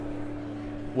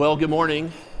Well, good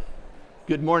morning.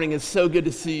 Good morning. It's so good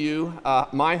to see you.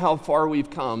 How far we've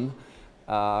come.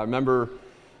 I remember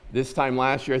this time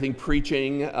last year, I think,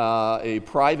 preaching a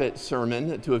private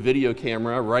sermon to a video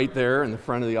camera right there in the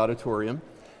front of the auditorium.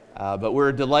 But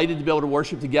we're delighted to be able to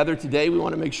worship together today. We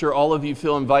want to make sure all of you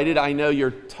feel invited. I know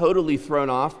you're totally thrown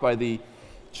off by the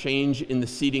change in the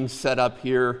seating setup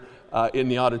here in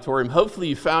the auditorium. Hopefully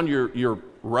you found your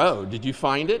row. Did you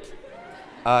find it?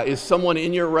 Is someone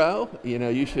in your row?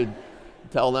 You should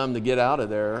tell them to get out of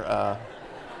there.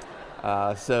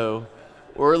 So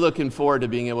we're looking forward to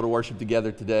being able to worship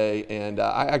together today. And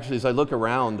as I look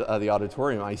around the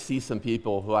auditorium, I see some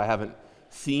people who I haven't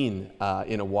seen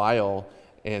in a while.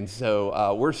 And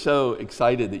so we're so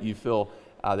excited that you feel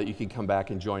that you can come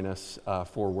back and join us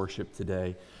for worship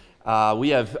today. We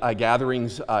have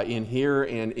gatherings in here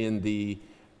and in the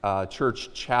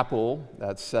church chapel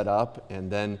that's set up. And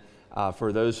then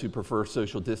for those who prefer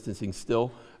social distancing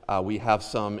still, we have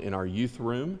some in our youth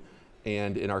room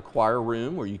and in our choir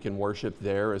room where you can worship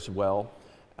there as well.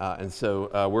 And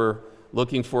so we're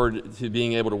looking forward to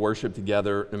being able to worship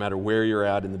together no matter where you're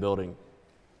at in the building.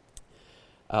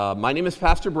 My name is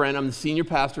Pastor Brent. I'm the senior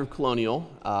pastor of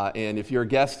Colonial. And if you're a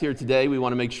guest here today, we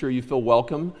want to make sure you feel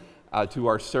welcome to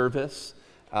our service.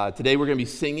 Today we're going to be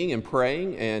singing and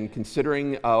praying and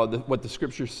considering what the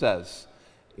scripture says.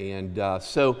 And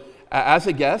so as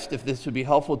a guest, if this would be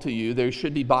helpful to you, there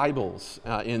should be Bibles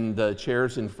in the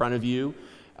chairs in front of you.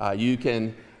 You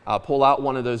can pull out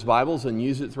one of those Bibles and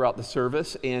use it throughout the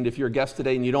service. And if you're a guest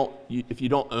today and if you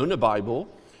don't own a Bible,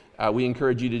 we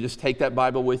encourage you to just take that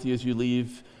Bible with you as you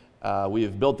leave. We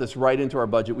have built this right into our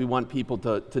budget. We want people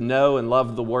to know and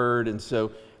love the Word, and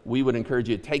so we would encourage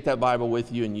you to take that Bible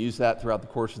with you and use that throughout the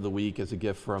course of the week as a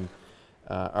gift from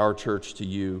our church to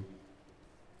you.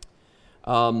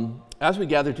 As we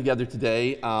gather together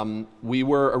today, we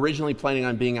were originally planning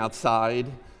on being outside,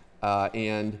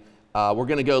 and we're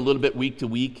going to go a little bit week to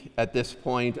week at this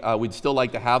point. We'd still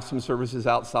like to have some services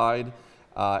outside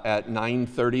at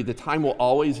 9:30. The time will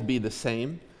always be the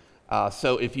same.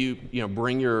 So if you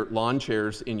bring your lawn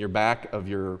chairs in your back of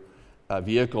your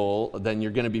vehicle, then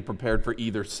you're going to be prepared for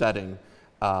either setting.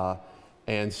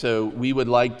 And so we would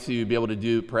like to be able to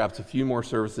do perhaps a few more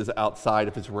services outside.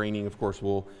 If it's raining, of course,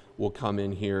 we'll come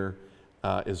in here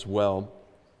as well.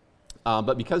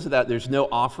 But because of that, there's no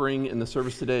offering in the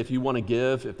service today. If you want to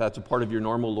give, if that's a part of your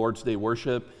normal Lord's Day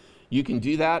worship, you can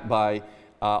do that by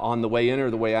on the way in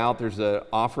or the way out. There's an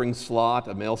offering slot,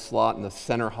 a mail slot in the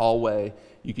center hallway.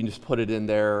 You can just put it in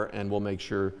there, and we'll make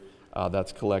sure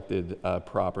that's collected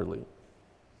properly.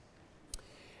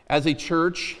 As a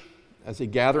church, as a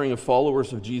gathering of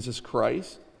followers of Jesus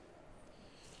Christ,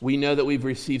 we know that we've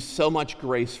received so much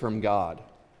grace from God.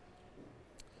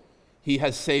 He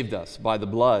has saved us by the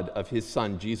blood of His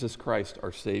Son, Jesus Christ,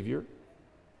 our Savior.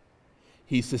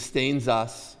 He sustains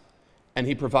us, and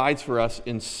He provides for us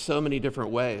in so many different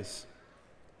ways.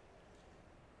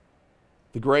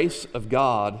 The grace of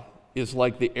God is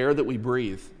like the air that we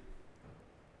breathe.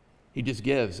 He just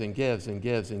gives and gives and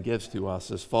gives and gives to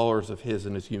us as followers of His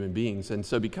and as human beings. And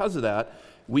so because of that,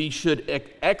 we should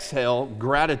exhale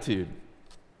gratitude.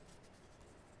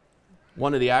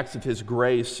 One of the acts of His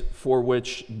grace for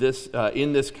which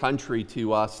in this country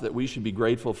to us that we should be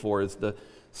grateful for is the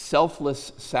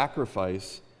selfless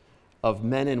sacrifice of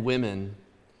men and women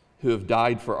who have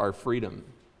died for our freedom.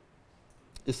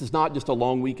 This is not just a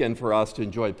long weekend for us to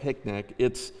enjoy a picnic.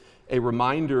 It's a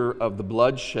reminder of the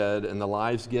bloodshed and the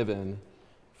lives given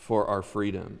for our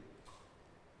freedom.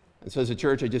 And so as a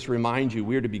church, I just remind you,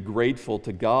 we're to be grateful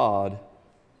to God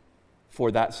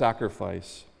for that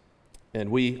sacrifice. And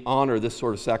we honor this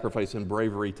sort of sacrifice and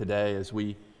bravery today as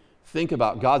we think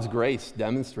about God's grace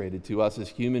demonstrated to us as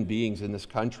human beings in this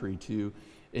country to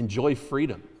enjoy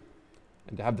freedom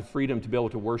and to have the freedom to be able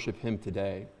to worship Him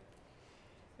today.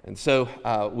 And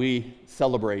so we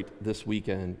celebrate this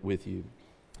weekend with you.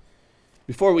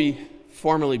 Before we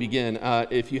formally begin,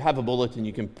 if you have a bulletin,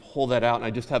 you can pull that out. And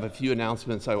I just have a few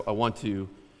announcements I want to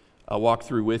walk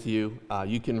through with you.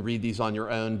 You can read these on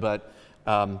your own, but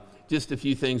just a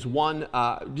few things. One,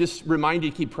 just remind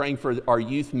you to keep praying for our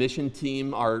youth mission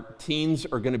team. Our teens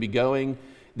are going to be going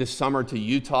this summer to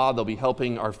Utah. They'll be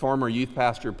helping our former youth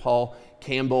pastor, Paul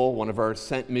Campbell, one of our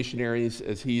sent missionaries,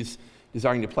 as he's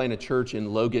desiring to plant a church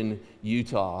in Logan,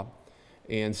 Utah.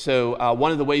 And so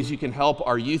one of the ways you can help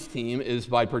our youth team is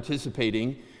by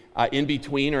participating in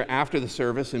between or after the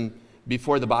service and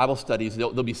before the Bible studies.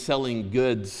 They'll be selling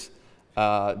goods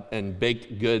and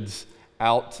baked goods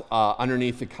out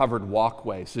underneath the covered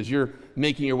walkway. So as you're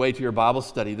making your way to your Bible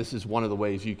study, this is one of the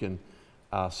ways you can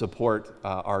support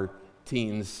our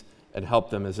teens and help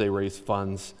them as they raise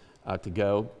funds to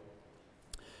go.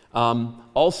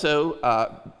 Also,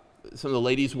 some of the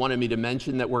ladies wanted me to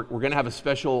mention that we're going to have a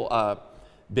special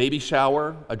baby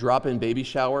shower, a drop-in baby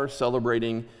shower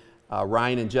celebrating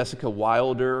Ryan and Jessica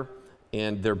Wilder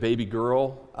and their baby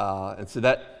girl. And so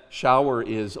that shower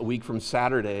is a week from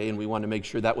Saturday, and we want to make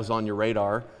sure that was on your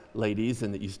radar, ladies,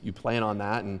 and that you plan on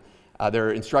that. And there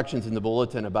are instructions in the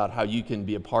bulletin about how you can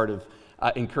be a part of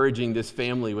encouraging this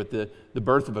family with the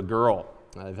birth of a girl.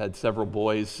 I've had several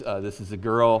boys. This is a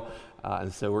girl,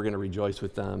 and so we're going to rejoice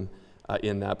with them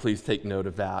in that. Please take note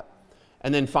of that.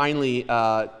 And then finally,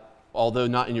 although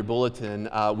not in your bulletin,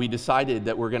 we decided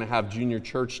that we're going to have junior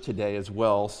church today as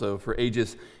well. So for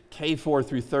ages K4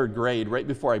 through third grade, right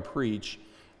before I preach,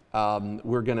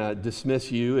 we're going to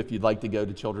dismiss you if you'd like to go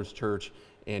to children's church,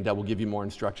 and we'll give you more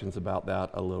instructions about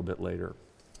that a little bit later.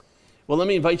 Well, let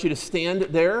me invite you to stand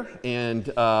there, and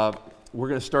we're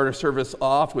going to start our service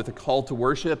off with a call to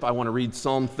worship. I want to read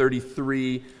Psalm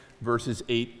 33, verses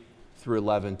 8 through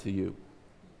 11 to you.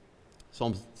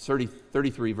 Psalm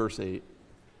 33, verse 8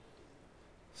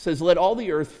 says, "Let all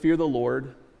the earth fear the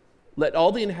Lord. Let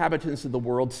all the inhabitants of the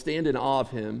world stand in awe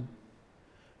of him.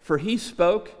 For he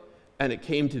spoke, and it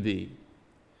came to be.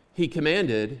 He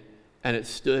commanded, and it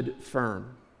stood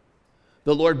firm.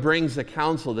 The Lord brings the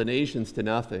counsel of the nations to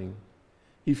nothing.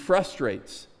 He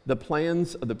frustrates the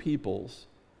plans of the peoples.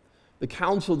 The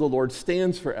counsel of the Lord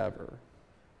stands forever,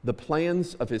 the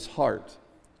plans of his heart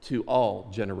to all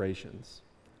generations."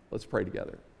 Let's pray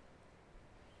together.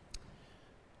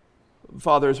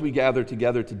 Father, as we gather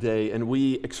together today and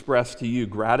we express to you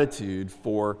gratitude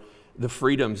for the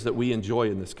freedoms that we enjoy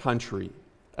in this country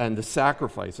and the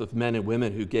sacrifice of men and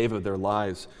women who gave of their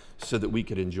lives so that we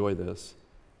could enjoy this.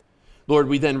 Lord,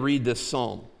 we then read this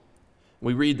psalm.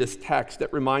 We read this text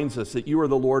that reminds us that you are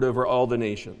the Lord over all the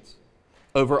nations,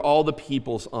 over all the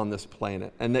peoples on this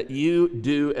planet, and that you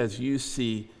do as you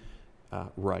see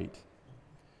right.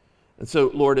 And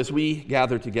so, Lord, as we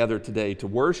gather together today to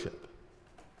worship,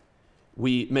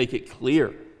 we make it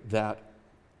clear that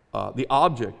the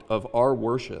object of our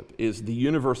worship is the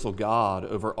universal God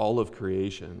over all of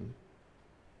creation.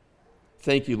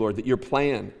 Thank you, Lord, that your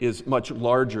plan is much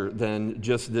larger than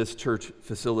just this church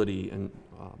facility and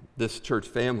this church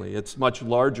family. It's much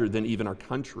larger than even our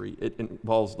country. It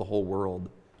involves the whole world.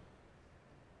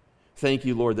 Thank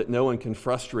you, Lord, that no one can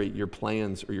frustrate your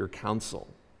plans or your counsel,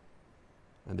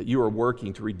 and that you are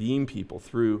working to redeem people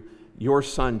through your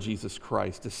Son, Jesus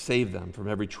Christ, to save them from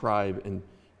every tribe and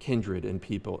kindred and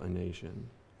people and nation.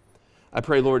 I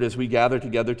pray, Lord, as we gather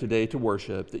together today to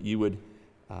worship, that you would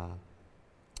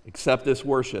accept this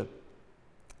worship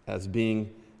as being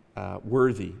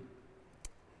worthy,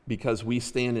 because we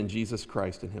stand in Jesus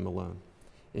Christ and him alone.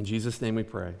 In Jesus' name we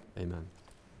pray, amen.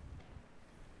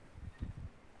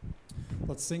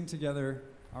 Let's sing together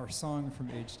our song From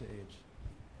Age to Age.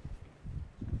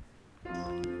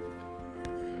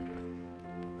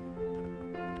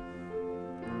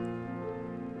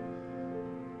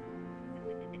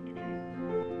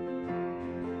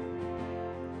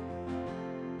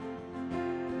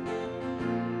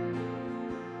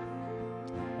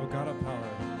 O God of power.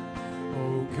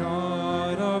 O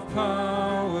God of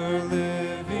power,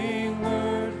 living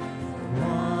word,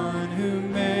 one who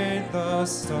made the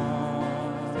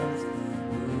stars,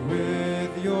 who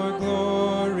with your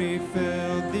glory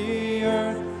filled the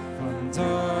earth, from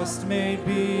dust made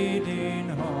beating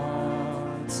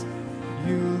hearts.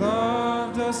 You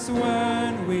loved us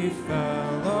when we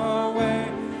fell away,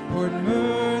 poured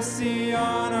mercy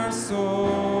on our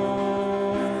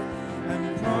soul,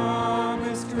 and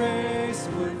promised grace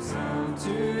would come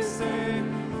to save,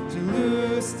 to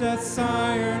loose death's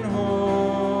iron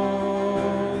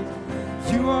hold.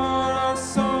 You are our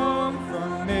song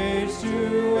from age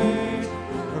to age,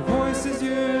 our voices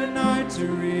unite to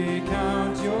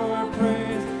recount your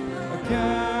praise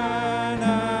again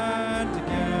and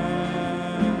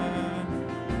again.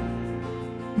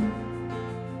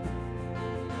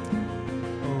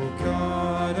 O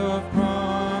God of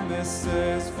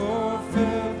promises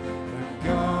fulfilled, the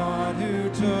God who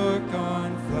took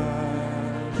on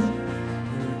flesh, who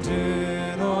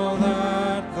did all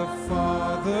that the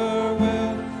Father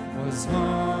willed, was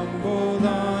humbled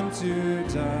unto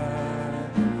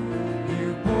death.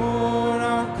 You bore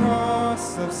our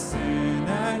cross of sin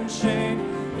and shame,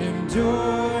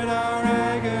 endured our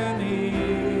agony.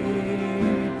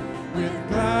 With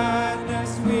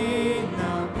gladness we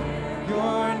now bear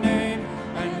your name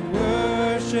and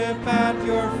worship at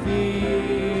your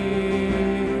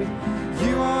feet.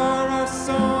 You are our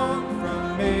song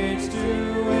from age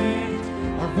to age,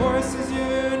 our voices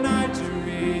unite to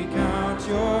recount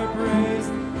your praise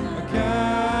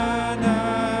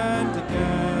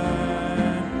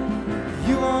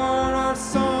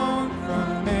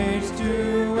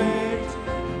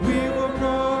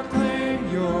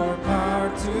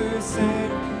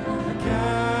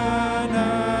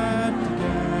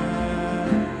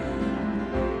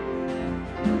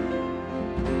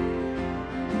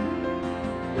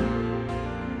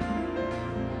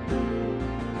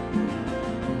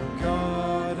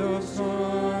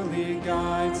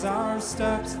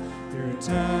through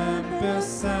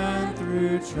tempests and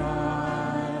through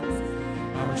trials.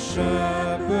 Our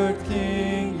shepherd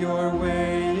king, your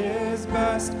way is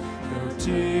best, though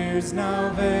tears now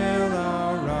veil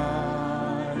our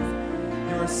eyes.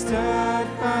 Your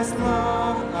steadfast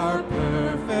love, our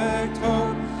perfect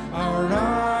hope, our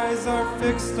eyes are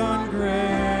fixed on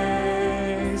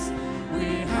grace. We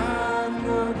have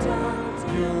no doubt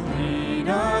you'll lead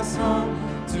us home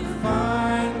to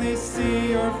finally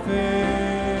see your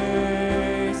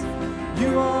face.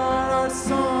 You are our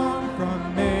song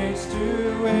from age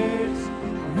to age.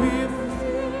 We've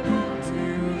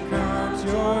to count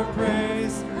your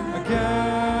praise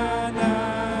again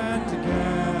and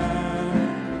again.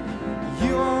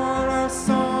 You are our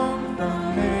song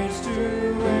from age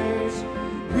to age.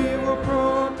 We will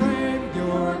proclaim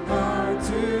your power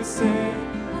to save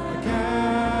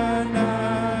again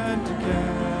and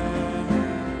again.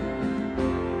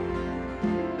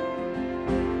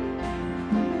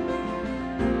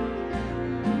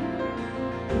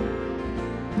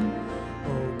 O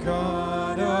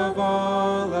God of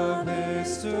all of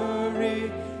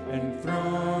history,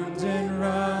 enthroned in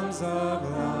realms of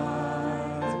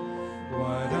light,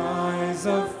 what eyes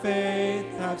of faith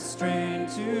have strained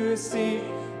to see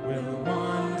will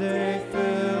one day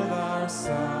fill our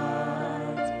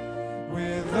sight.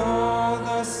 With all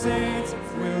the saints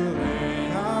we'll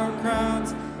lay our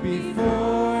crowns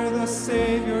before the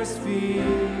Savior's feet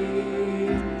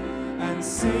and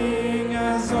sing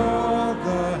as all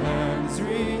the hymns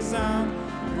resound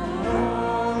for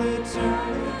all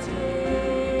eternity.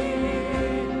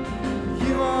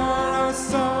 You are our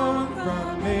song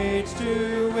from age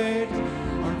to age,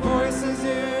 our voices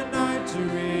unite to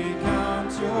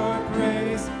recount your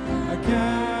praise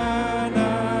again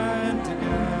and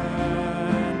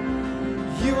again.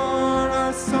 You are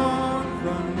our song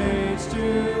from age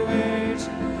to age.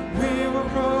 We will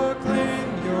proclaim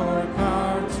your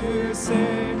power to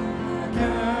save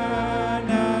again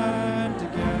and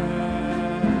again.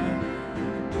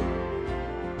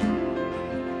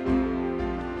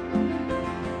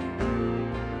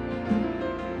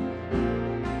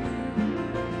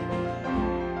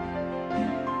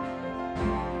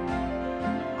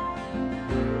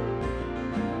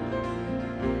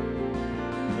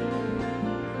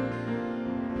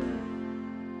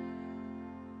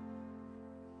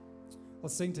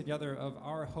 Let's sing together of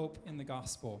our hope in the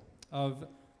gospel, of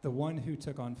the one who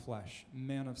took on flesh,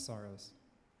 man of sorrows.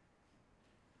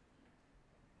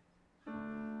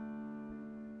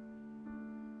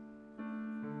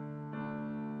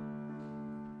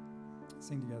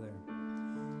 Sing together.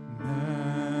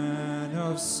 Man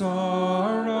of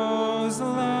sorrows,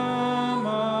 Lamb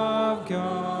of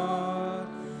God,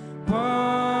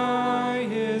 by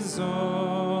his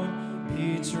own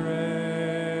betrayed,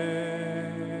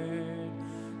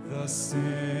 the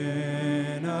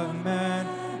sin of man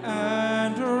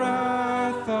and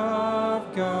wrath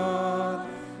of God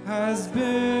has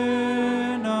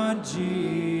been on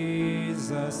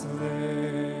Jesus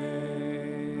laid.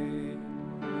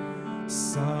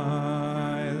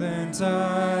 Silent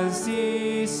as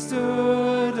he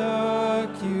stood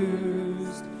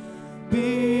accused,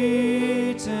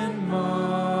 beaten,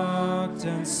 mocked,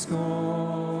 and scorned,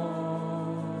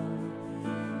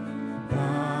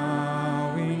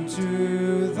 bowing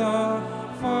to the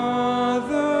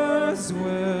Father's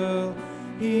will,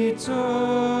 he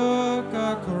took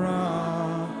a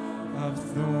crown of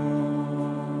thorns.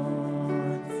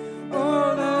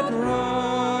 Oh, that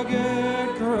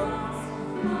rugged cross,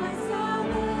 My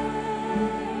salvation,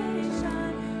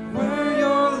 where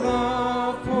your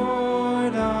love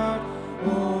poured out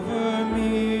over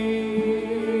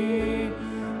me.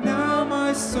 Now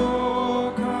my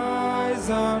soul cries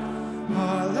out,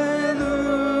 hallelujah,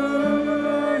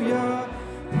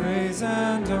 praise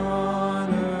and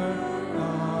honor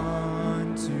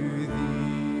unto thee.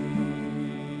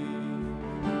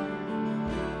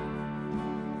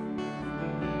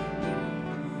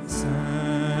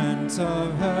 Sent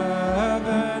of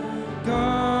heaven,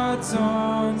 God's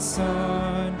own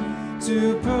Son,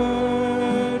 to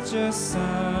purchase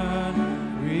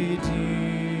and redeem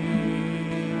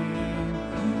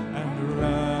and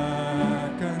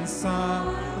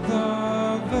reconcile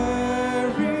the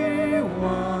very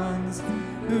ones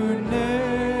who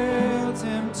nailed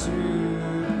him to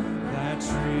that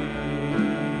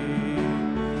tree.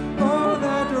 Oh,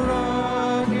 that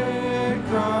rugged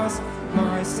cross,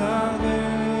 my salvation,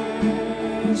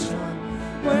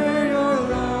 where your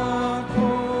love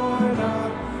poured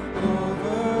out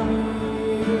over me.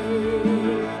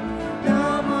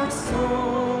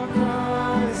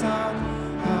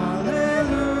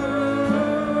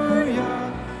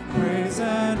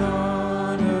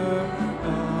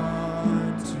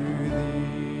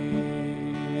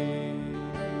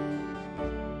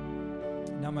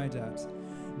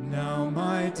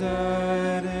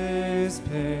 debt is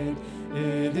paid.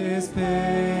 It is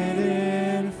paid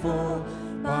in full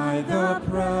by the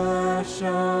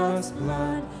precious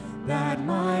blood that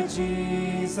my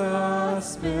Jesus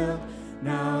spilled.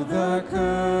 Now the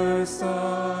curse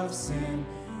of sin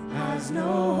has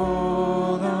no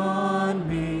hold on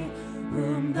me.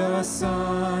 Whom the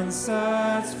Son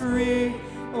sets free,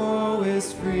 oh,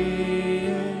 is free.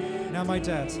 Now my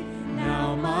debt.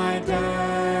 Now my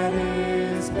debt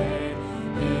is paid.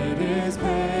 It is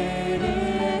paid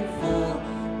in full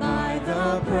by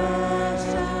the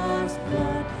precious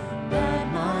blood that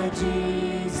my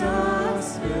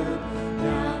Jesus spilled.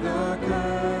 Now the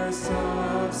curse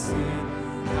of sin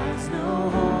has no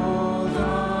hold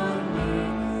on me.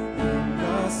 Whom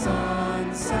the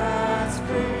Son sets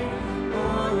free,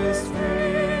 oh, is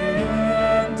free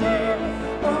indeed.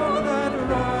 Oh, that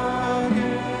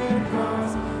rugged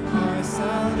cross, my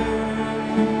salvation,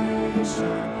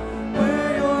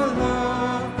 where your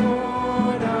love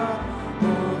poured out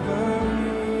over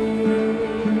me.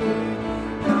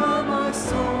 Now my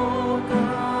soul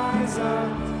cries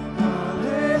out,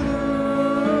 hallelujah,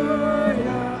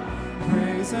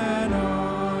 praise and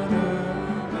honor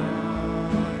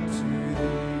unto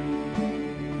thee.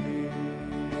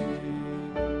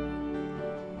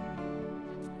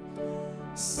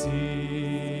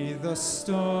 See, the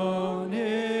stone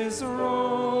is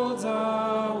rolled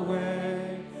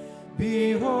away.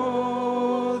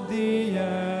 Behold the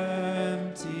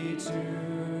empty tomb.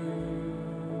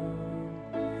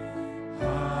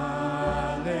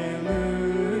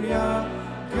 Hallelujah,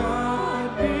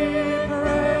 God be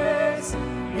praised.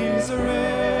 He's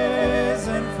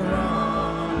risen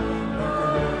from the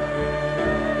grave.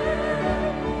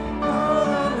 Oh,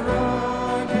 that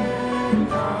rugged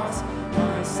cross,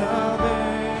 my salvation,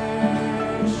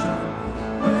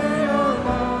 where your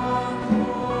love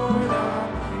poured out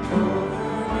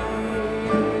over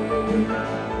me.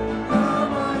 Now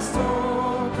my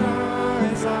soul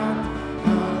cries out,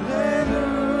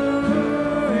 hallelujah,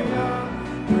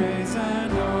 praise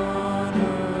and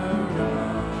honor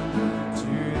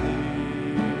unto thee.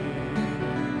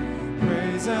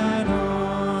 Praise and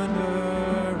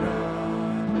honor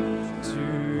unto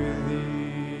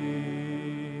thee.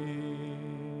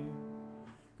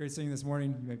 Great singing this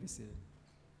morning. You may be seated.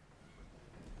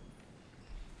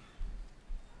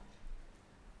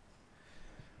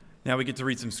 Now we get to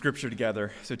read some scripture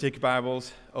together. So take your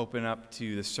Bibles, open up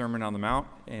to the Sermon on the Mount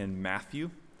in Matthew.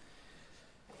 I'm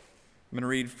going to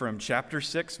read from chapter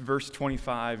 6, verse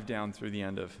 25, down through the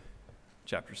end of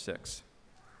chapter 6.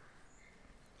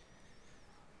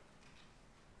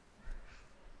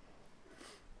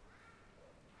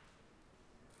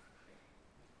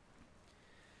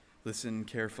 Listen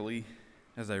carefully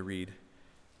as I read.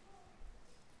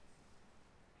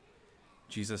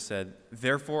 Jesus said,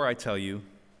 "Therefore I tell you,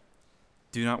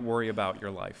 do not worry about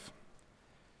your life,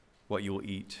 what you will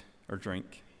eat or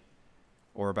drink,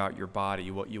 or about your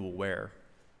body, what you will wear.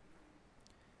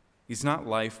 Is not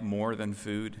life more than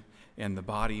food, and the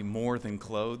body more than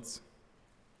clothes?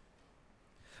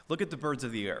 Look at the birds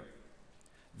of the air.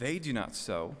 They do not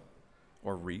sow,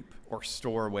 or reap, or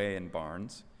store away in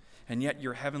barns, and yet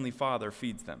your heavenly Father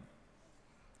feeds them.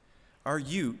 Are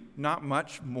you not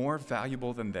much more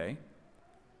valuable than they?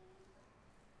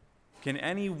 Can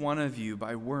any one of you,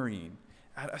 by worrying,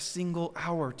 add a single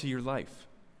hour to your life?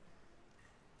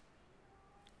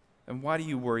 And why do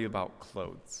you worry about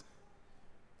clothes?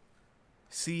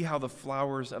 See how the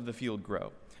flowers of the field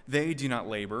grow. They do not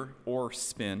labor or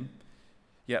spin.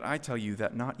 Yet I tell you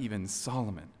that not even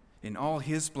Solomon, in all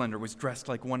his splendor, was dressed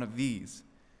like one of these.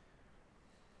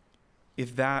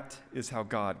 If that is how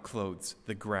God clothes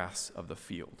the grass of the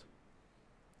field,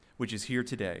 which is here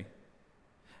today,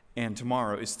 and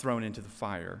tomorrow is thrown into the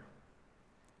fire,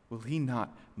 will he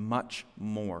not much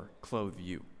more clothe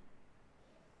you,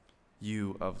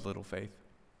 you of little faith?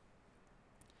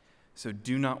 So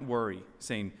do not worry,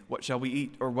 saying, what shall we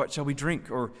eat, or what shall we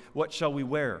drink, or what shall we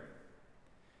wear?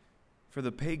 For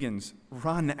the pagans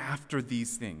run after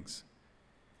these things,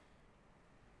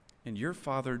 and your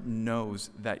Father knows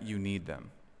that you need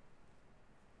them.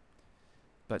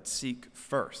 But seek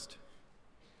first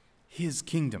his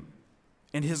kingdom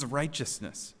and his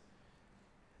righteousness,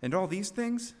 and all these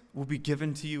things will be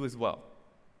given to you as well.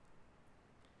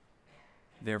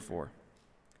 Therefore,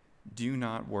 do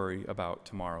not worry about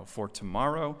tomorrow, for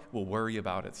tomorrow will worry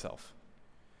about itself.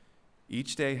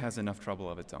 Each day has enough trouble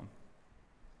of its own.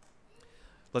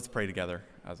 Let's pray together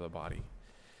as a body.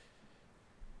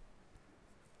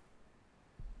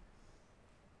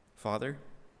 Father,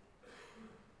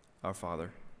 our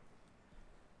Father,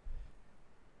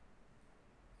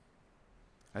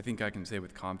 I think I can say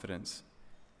with confidence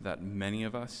that many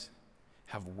of us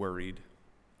have worried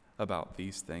about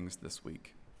these things this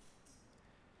week.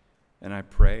 And I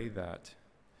pray that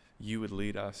you would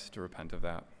lead us to repent of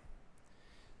that,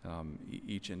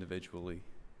 each individually.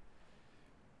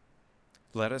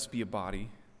 Let us be a body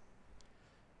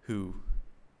who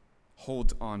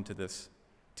holds on to this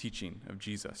teaching of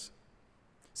Jesus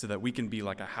so that we can be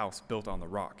like a house built on the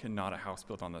rock and not a house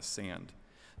built on the sand,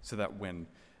 so that when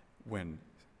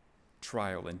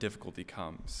trial and difficulty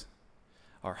comes,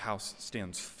 our house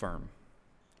stands firm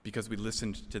because we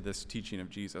listened to this teaching of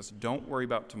Jesus. Don't worry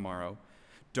about tomorrow.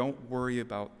 Don't worry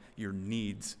about your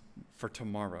needs for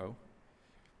tomorrow.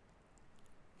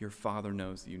 Your Father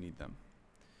knows that you need them.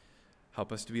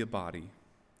 Help us to be a body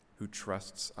who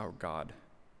trusts our God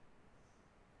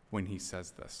when he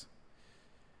says this.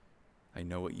 I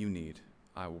know what you need.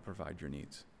 I will provide your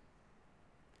needs.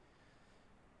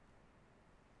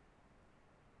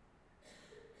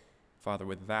 Father,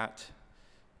 with that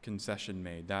concession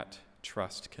made, that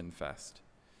trust confessed,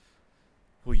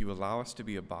 will you allow us to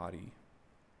be a body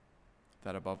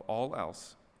that above all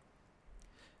else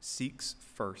seeks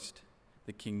first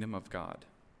the kingdom of God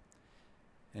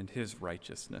and his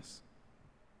righteousness?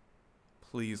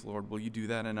 Please, Lord, will you do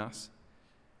that in us?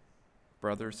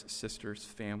 Brothers, sisters,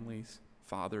 families,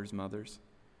 fathers, mothers,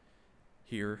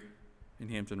 here in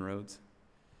Hampton Roads,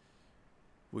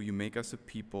 will you make us a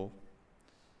people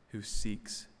who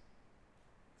seeks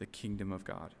the kingdom of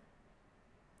God,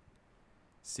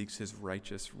 seeks his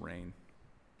righteous reign?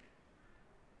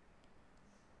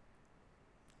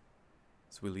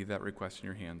 So we leave that request in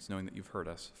your hands, knowing that you've heard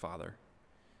us, Father.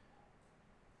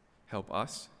 Help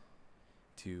us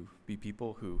to be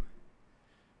people who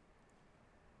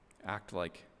act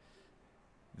like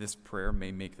this prayer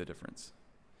may make the difference.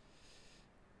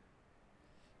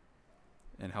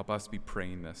 And help us be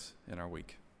praying this in our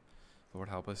week. Lord,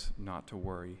 help us not to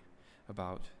worry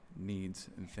about needs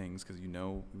and things, because you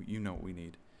know what we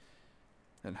need.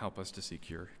 And help us to seek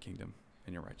your kingdom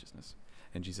and your righteousness.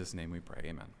 In Jesus' name we pray,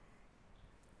 amen.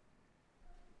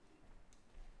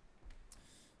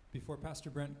 Before Pastor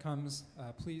Brent comes,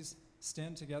 please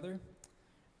stand together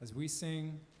as we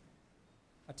sing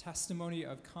a testimony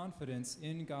of confidence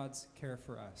in God's care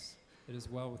for us. It is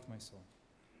well with my soul.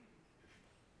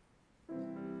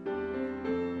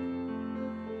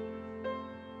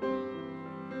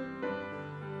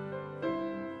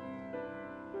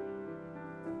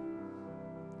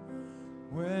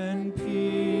 When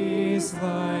peace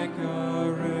like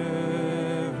a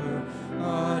river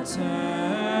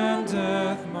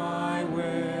attendeth my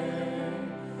way,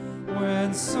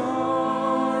 when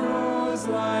sorrows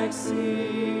like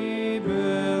sea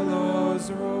billows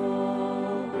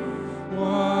roll,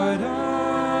 whatever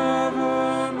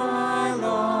my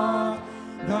lot,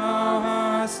 thou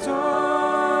hast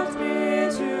taught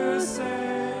me to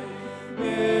say,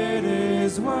 it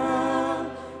is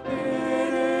well,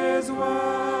 it is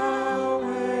well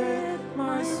with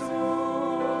my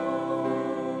soul.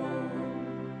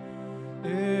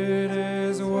 It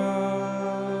is well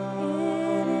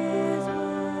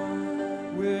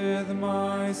with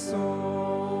my soul.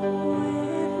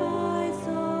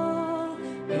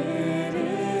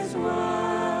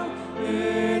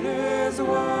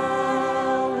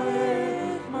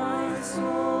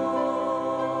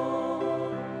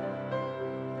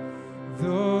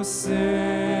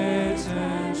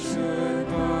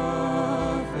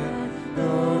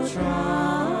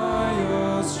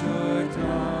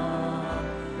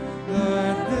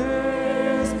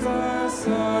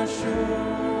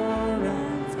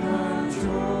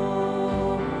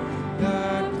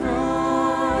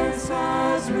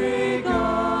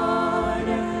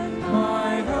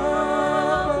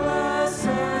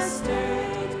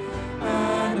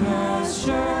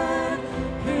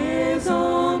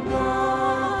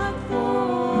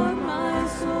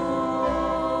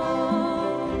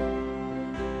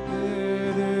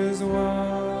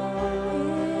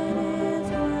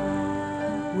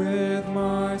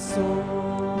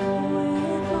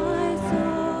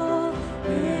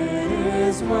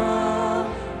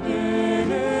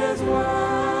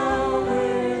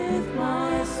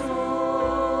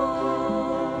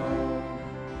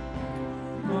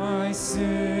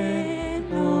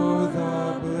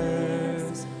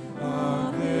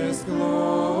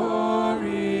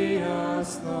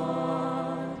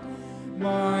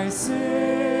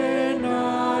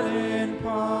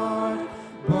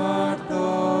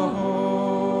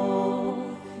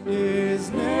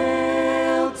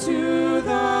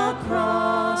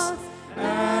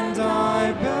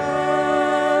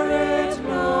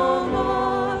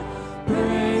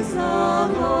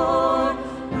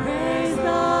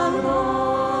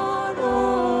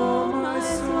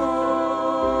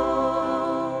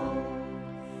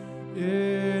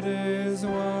 is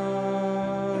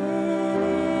well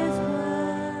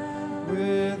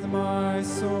with my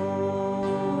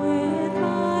soul. With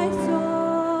my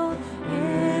soul,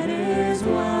 it is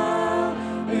well.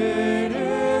 It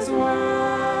is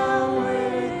well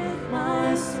with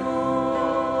my soul.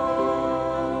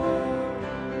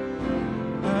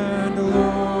 And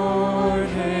Lord,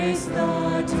 haste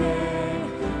the day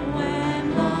when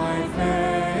my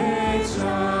faith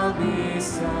shall be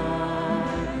sight.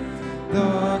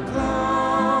 The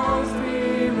clouds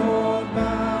be rolled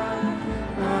back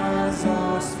as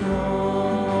a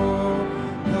scroll.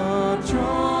 The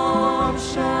trump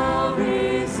shall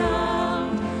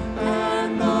resound,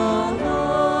 and the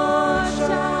Lord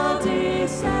shall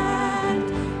descend.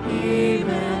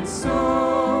 Even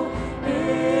so,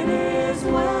 it is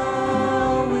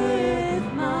well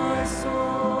with my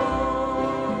soul.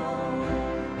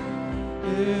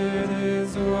 It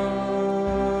is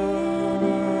well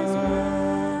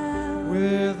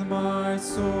with my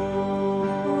soul.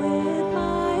 With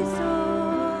my soul,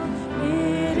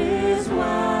 it is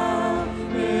well.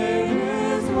 It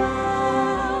is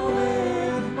well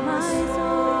with my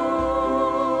soul.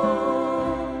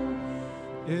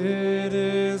 It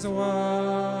is well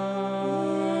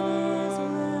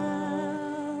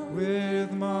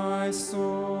with my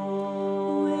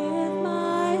soul. With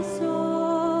my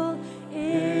soul,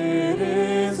 it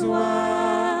is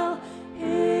well.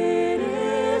 It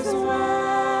is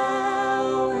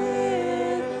well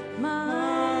with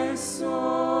my soul.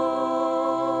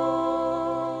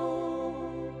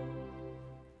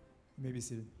 You may be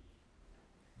seated.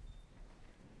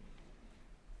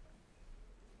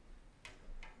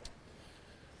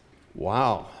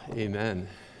 Wow, amen.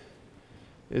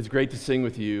 It's great to sing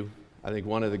with you. I think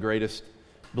one of the greatest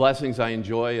blessings I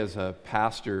enjoy as a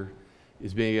pastor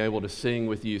is being able to sing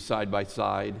with you side by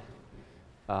side,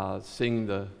 sing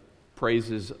the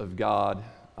praises of God.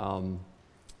 I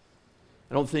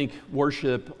don't think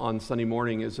worship on Sunday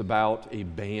morning is about a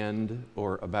band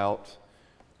or about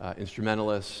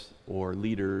instrumentalists or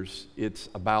leaders. It's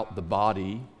about the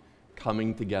body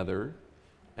coming together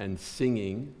and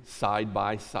singing side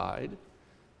by side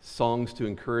songs to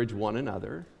encourage one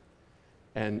another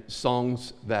and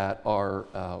songs that are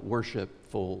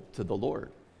worshipful to the Lord.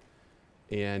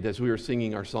 And as we were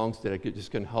singing our songs today, I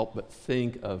just couldn't help but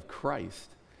think of Christ.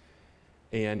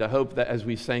 And I hope that as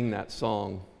we sang that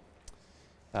song,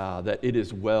 that it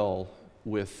is well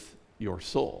with your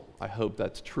soul. I hope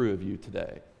that's true of you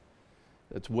today.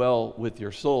 It's well with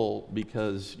your soul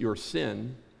because your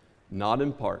sin, not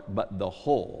in part, but the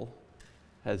whole,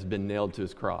 has been nailed to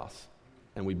his cross,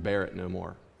 and we bear it no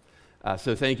more.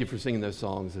 So thank you for singing those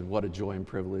songs, and what a joy and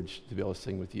privilege to be able to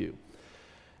sing with you.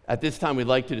 At this time, we'd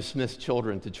like to dismiss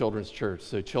children to Children's Church.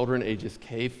 So children ages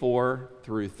K4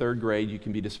 through 3rd grade, you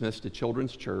can be dismissed to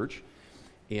Children's Church,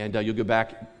 and you'll go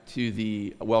back to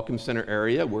the Welcome Center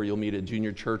area where you'll meet a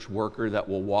junior church worker that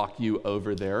will walk you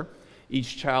over there.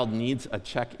 Each child needs a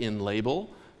check-in label,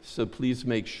 so please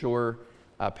make sure,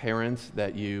 parents,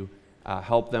 that you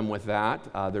help them with that.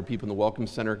 There are people in the Welcome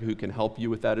Center who can help you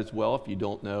with that as well if you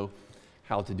don't know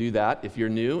how to do that. If you're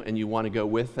new and you want to go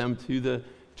with them to the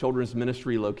children's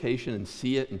ministry location and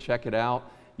see it and check it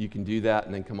out, you can do that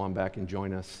and then come on back and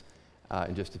join us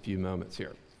in just a few moments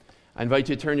here. I invite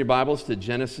you to turn your Bibles to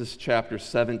Genesis chapter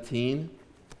 17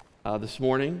 this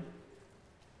morning.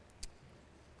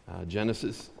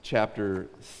 Genesis chapter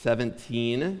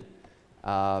 17.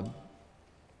 We're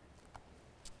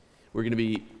going to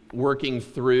be working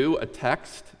through a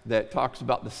text that talks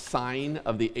about the sign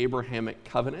of the Abrahamic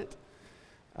covenant,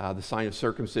 the sign of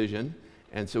circumcision.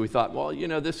 And so we thought, well, you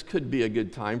know, this could be a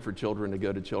good time for children to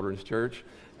go to Children's Church.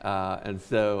 And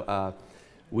so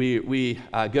we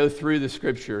go through the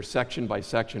scripture section by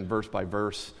section, verse by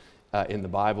verse in the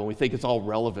Bible. And we think it's all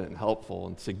relevant and helpful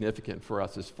and significant for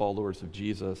us as followers of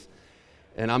Jesus.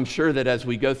 And I'm sure that as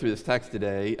we go through this text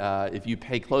today, if you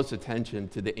pay close attention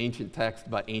to the ancient text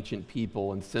about ancient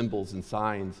people and symbols and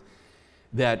signs,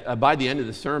 that by the end of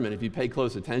the sermon, if you pay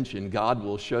close attention, God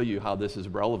will show you how this is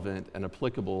relevant and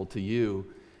applicable to you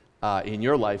in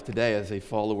your life today as a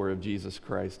follower of Jesus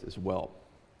Christ as well.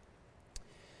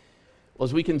 Well,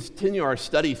 as we continue our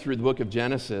study through the book of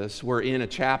Genesis, we're in a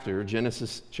chapter,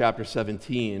 Genesis chapter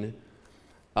 17,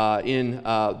 in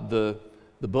the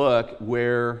book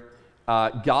where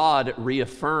God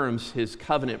reaffirms his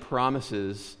covenant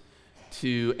promises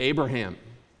to Abraham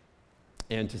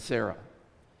and to Sarah.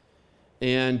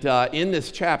 And in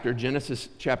this chapter, Genesis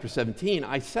chapter 17,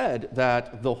 I said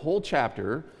that the whole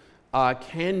chapter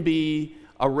can be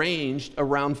arranged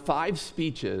around 5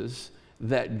 speeches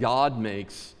that God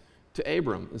makes to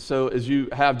Abram. And so as you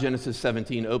have Genesis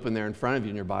 17 open there in front of you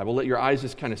in your Bible, let your eyes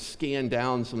just kind of scan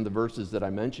down some of the verses that I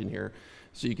mentioned here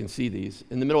so you can see these.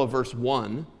 In the middle of verse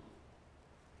 1,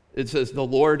 it says, the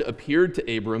Lord appeared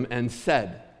to Abram and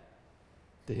said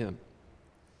to him.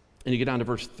 And you get down to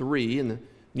verse 3, and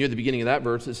near the beginning of that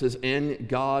verse, it says, and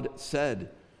God said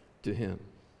to him.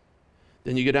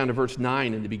 Then you get down to verse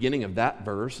 9, in the beginning of that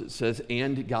verse, it says,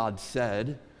 and God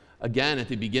said. Again, at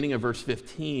the beginning of verse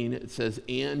 15, it says,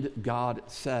 and God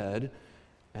said.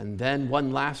 And then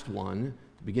one last one,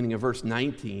 beginning of verse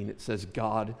 19, it says,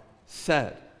 God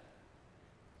said.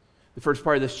 The first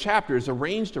part of this chapter is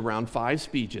arranged around 5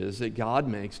 speeches that God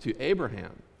makes to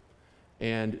Abraham.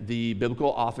 And the biblical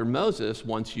author Moses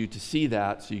wants you to see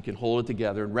that so you can hold it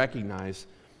together and recognize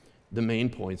the main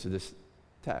points of this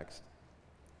text.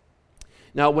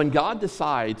 Now, when God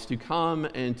decides to come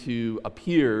and to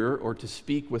appear or to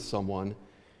speak with someone,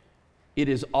 it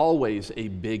is always a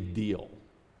big deal.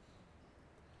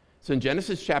 So in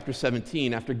Genesis chapter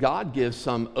 17, after God gives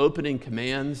some opening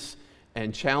commands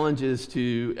and challenges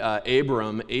to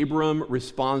Abram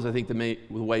responds, I think, the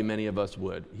way many of us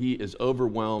would. He is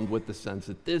overwhelmed with the sense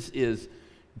that this is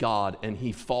God, and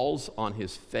he falls on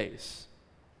his face,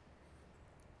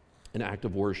 an act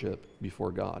of worship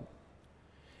before God.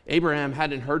 Abraham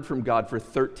hadn't heard from God for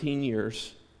 13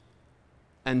 years,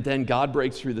 and then God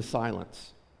breaks through the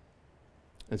silence.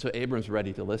 And so Abram's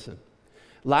ready to listen.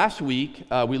 Last week,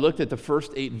 we looked at the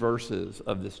first 8 verses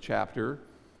of this chapter,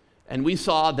 and we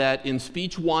saw that in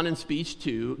speech 1 and speech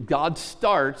 2, God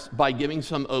starts by giving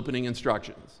some opening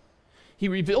instructions. He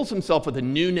reveals himself with a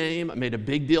new name. I made a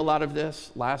big deal out of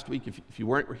this last week. If you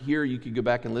weren't here, you could go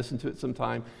back and listen to it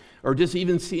sometime. Or just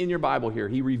even see in your Bible here.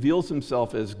 He reveals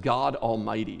himself as God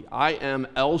Almighty. I am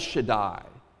El Shaddai.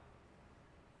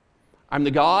 I'm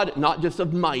the God not just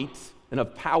of might and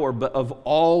of power, but of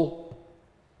all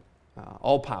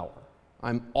power.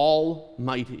 I'm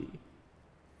Almighty.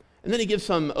 And then he gives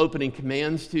some opening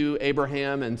commands to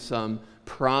Abraham and some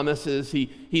promises.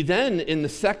 He then, in the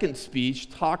second speech,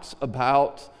 talks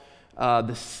about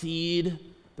the seed,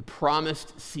 the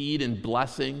promised seed and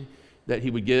blessing that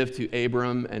he would give to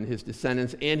Abram and his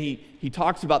descendants. And he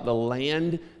talks about the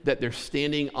land that they're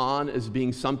standing on as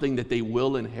being something that they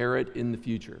will inherit in the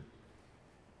future.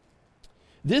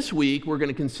 This week, we're going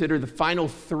to consider the final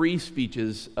 3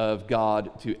 speeches of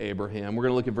God to Abraham. We're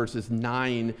going to look at verses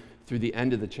 9 through the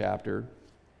end of the chapter.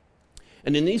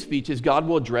 And in these speeches, God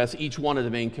will address each one of the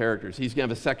main characters. He's going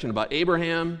to have a section about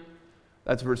Abraham,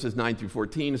 that's verses 9 through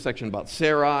 14, a section about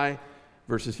Sarai,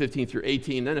 verses 15 through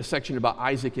 18, then a section about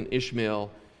Isaac and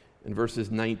Ishmael in verses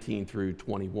 19 through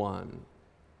 21.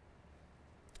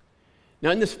 Now,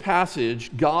 in this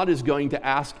passage, God is going to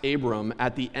ask Abram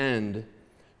at the end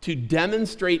to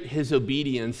demonstrate his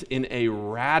obedience in a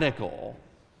radical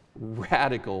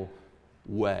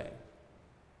way.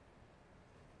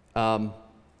 To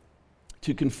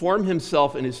conform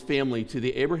himself and his family to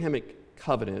the Abrahamic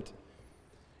covenant.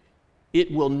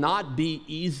 It will not be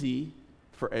easy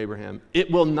for Abraham. It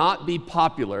will not be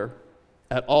popular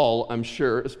at all, I'm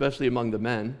sure, especially among the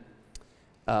men.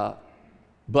 But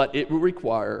it will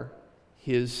require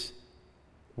his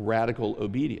radical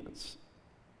obedience.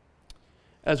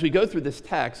 As we go through this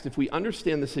text, if we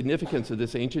understand the significance of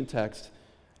this ancient text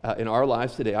in our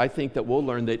lives today, I think that we'll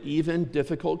learn that even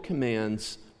difficult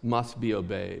commands must be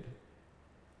obeyed.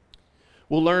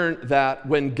 We'll learn that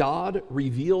when God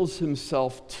reveals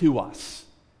himself to us,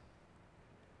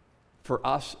 for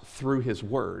us through his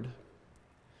word,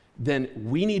 then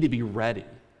we need to be ready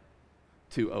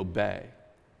to obey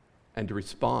and to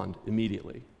respond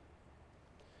immediately.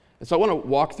 And so I want to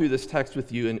walk through this text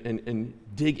with you and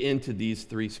dig into these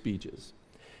 3 speeches.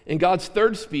 In God's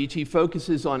third speech, he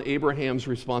focuses on Abraham's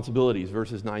responsibilities,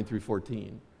 verses 9 through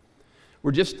 14.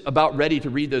 We're just about ready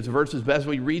to read those verses, but as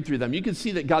we read through them, you can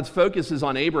see that God's focus is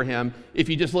on Abraham if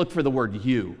you just look for the word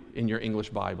you in your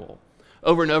English Bible.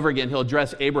 Over and over again, he'll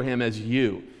address Abraham as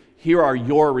you. Here are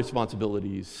your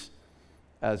responsibilities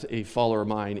as a follower of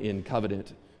mine in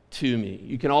covenant to me.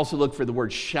 You can also look for the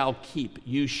word shall keep.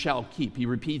 You shall keep. He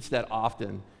repeats that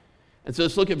often. And so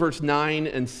let's look at verse 9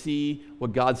 and see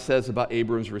what God says about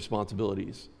Abram's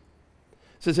responsibilities.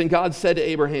 It says, and God said to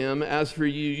Abraham, as for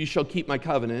you, you shall keep my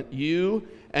covenant, you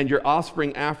and your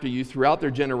offspring after you throughout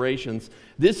their generations.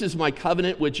 This is my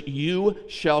covenant which you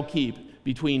shall keep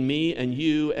between me and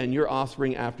you and your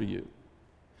offspring after you.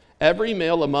 Every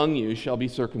male among you shall be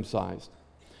circumcised.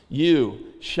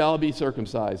 You shall be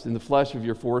circumcised in the flesh of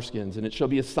your foreskins, and it shall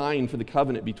be a sign for the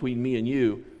covenant between me and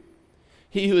you.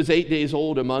 He who is 8 days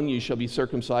old among you shall be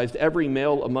circumcised, every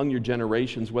male among your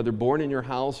generations, whether born in your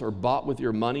house or bought with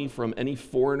your money from any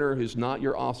foreigner who's not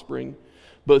your offspring.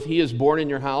 Both he is born in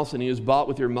your house and he is bought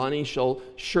with your money shall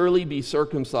surely be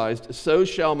circumcised. So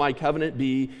shall my covenant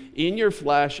be in your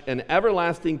flesh, an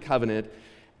everlasting covenant.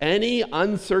 Any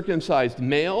uncircumcised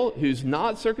male who's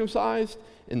not circumcised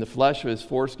in the flesh of his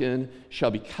foreskin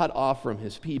shall be cut off from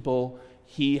his people.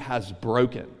 He has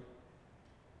broken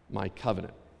my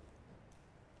covenant.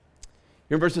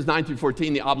 Here in verses 9 through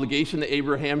 14, the obligation that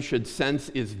Abraham should sense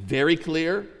is very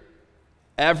clear.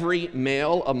 Every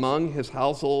male among his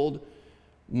household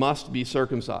must be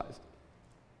circumcised.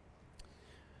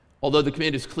 Although the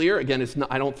command is clear, again,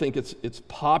 I don't think it's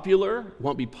popular. It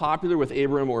won't be popular with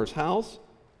Abraham or his house.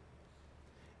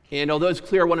 And although it's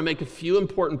clear, I want to make a few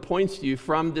important points to you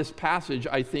from this passage.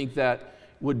 I think that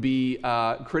would be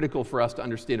critical for us to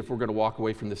understand if we're going to walk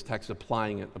away from this text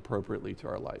applying it appropriately to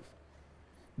our life.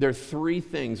 There are three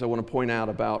things I want to point out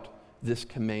about this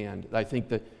command that I think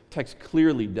the text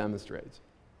clearly demonstrates.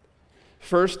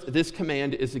 First, this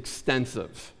command is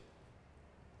extensive.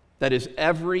 That is,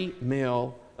 every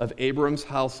male of Abram's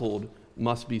household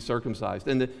must be circumcised.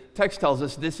 And the text tells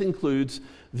us this includes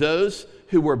those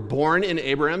who were born in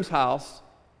Abraham's house,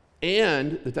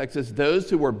 and the text says those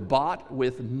who were bought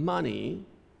with money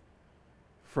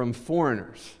from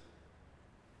foreigners.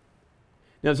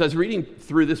 Now, as I was reading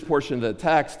through this portion of the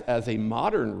text as a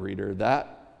modern reader,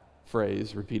 that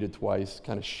phrase, repeated twice,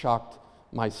 kind of shocked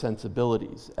my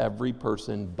sensibilities. Every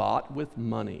person bought with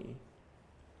money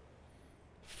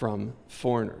from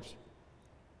foreigners.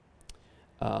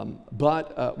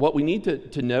 But what we need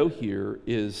to know here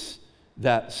is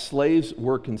that slaves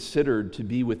were considered to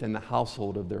be within the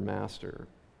household of their master.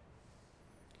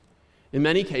 In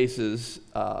many cases,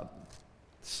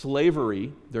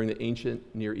 slavery during the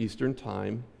ancient Near Eastern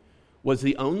time was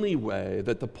the only way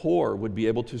that the poor would be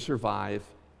able to survive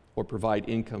or provide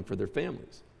income for their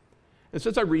families. And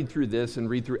so as I read through this and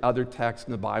read through other texts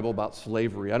in the Bible about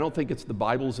slavery, I don't think it's the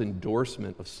Bible's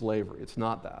endorsement of slavery. It's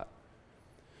not that.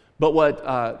 But what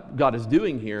God is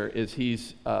doing here is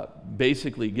he's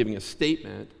basically giving a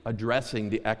statement addressing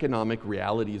the economic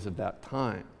realities of that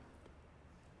time.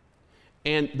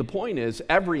 And the point is,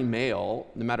 every male,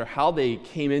 no matter how they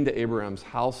came into Abraham's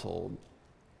household,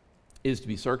 is to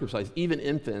be circumcised. Even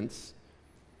infants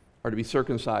are to be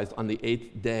circumcised on the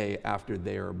 8th day after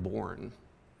they are born.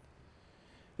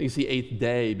 I think it's the 8th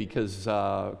day because,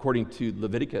 according to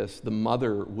Leviticus, the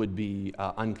mother would be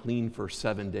unclean for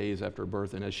 7 days after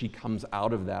birth, and as she comes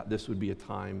out of that, this would be a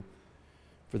time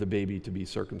for the baby to be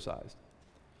circumcised.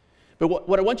 But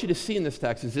what I want you to see in this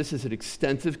text is this is an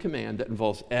extensive command that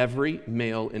involves every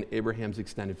male in Abraham's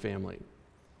extended family.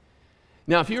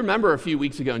 Now, if you remember a few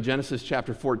weeks ago in Genesis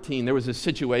chapter 14, there was a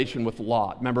situation with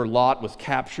Lot. Remember, Lot was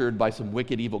captured by some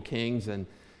wicked, evil kings, and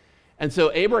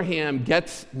so Abraham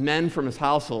gets men from his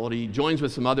household. He joins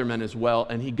with some other men as well,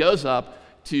 and he goes up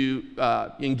to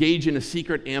engage in a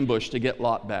secret ambush to get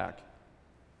Lot back.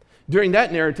 During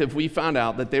that narrative, we found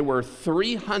out that there were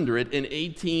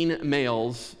 318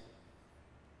 males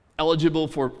eligible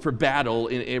for battle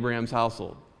in Abraham's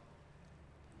household.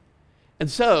 And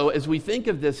so, as we think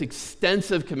of this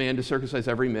extensive command to circumcise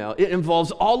every male, it involves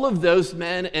all of those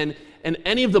men and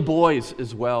any of the boys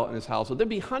as well in his household. There'd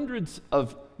be hundreds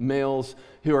of males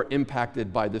who are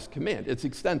impacted by this command. It's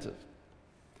extensive.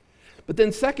 But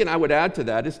then second, I would add to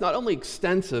that, it's not only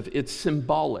extensive, it's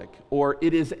symbolic, or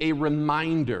it is a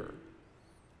reminder.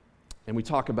 And we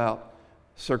talk about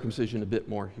circumcision a bit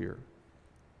more here.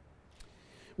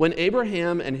 When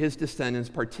Abraham and his descendants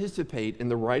participate in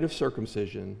the rite of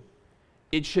circumcision,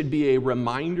 it should be a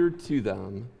reminder to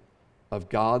them of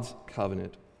God's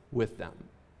covenant with them.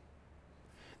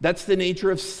 That's the nature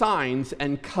of signs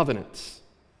and covenants.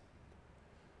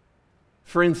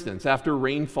 For instance, after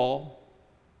rainfall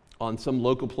on some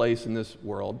local place in this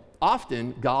world,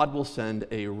 often God will send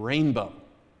a rainbow,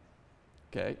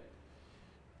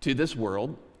 to this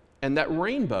world, and that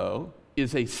rainbow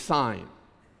is a sign.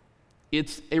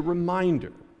 It's a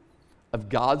reminder of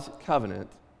God's covenant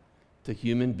to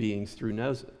human beings through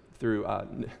Noah.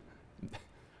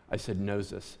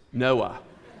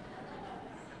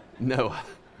 Noah.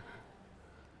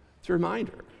 It's a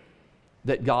reminder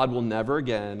that God will never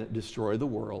again destroy the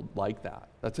world like that.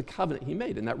 That's a covenant he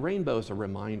made, and that rainbow is a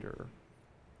reminder.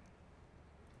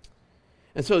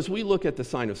 And so as we look at the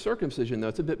sign of circumcision, though,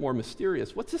 it's a bit more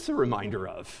mysterious. What's this a reminder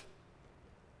of?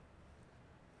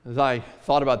 As I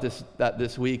thought about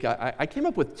this week, I came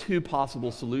up with two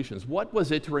possible solutions. What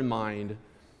was it to remind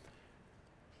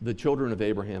the children of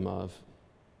Abraham of?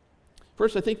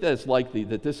 First, I think that it's likely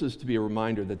that this is to be a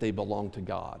reminder that they belong to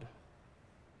God.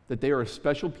 that they are a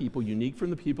special people, unique from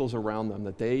the peoples around them,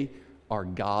 that they are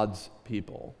God's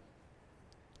people.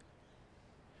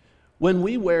 When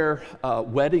we wear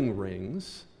wedding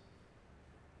rings,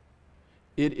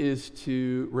 it is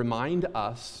to remind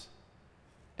us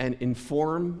and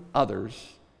inform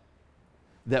others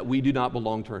that we do not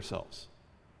belong to ourselves.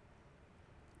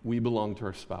 We belong to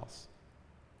our spouse.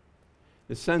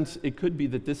 In a sense, it could be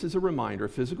that this is a reminder, a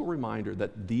physical reminder,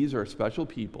 that these are special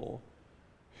people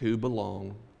who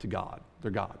belong to God. They're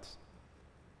God's.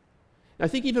 And I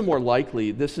think even more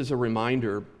likely, this is a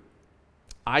reminder,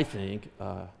 I think,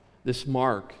 this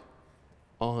mark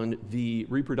on the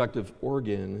reproductive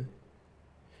organ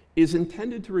is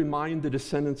intended to remind the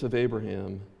descendants of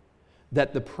Abraham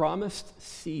that the promised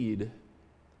seed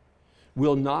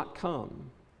will not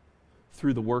come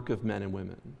through the work of men and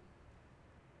women.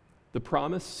 The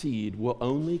promised seed will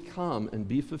only come and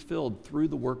be fulfilled through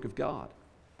the work of God.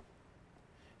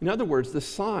 In other words, the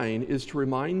sign is to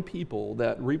remind people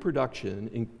that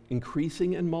reproduction,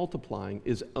 increasing and multiplying,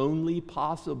 is only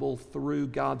possible through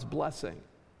God's blessing.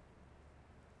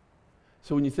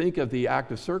 So when you think of the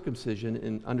act of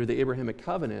circumcision under the Abrahamic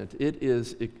covenant,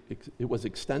 it was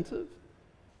extensive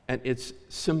and it's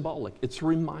symbolic. It's a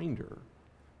reminder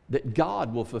that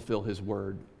God will fulfill his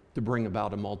word to bring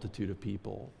about a multitude of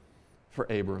people for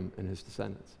Abram and his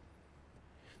descendants.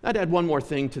 I'd add one more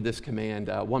thing to this command,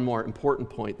 one more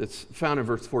important point that's found in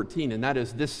verse 14, and that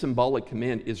is this symbolic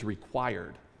command is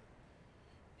required.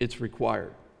 It's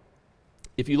required.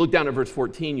 If you look down at verse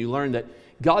 14, you learn that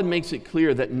God makes it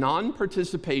clear that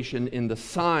non-participation in the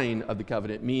sign of the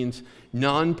covenant means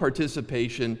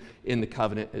non-participation in the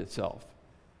covenant itself.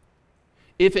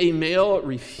 If a male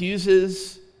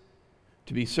refuses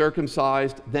to be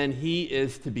circumcised, then he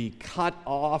is to be cut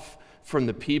off from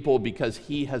the people because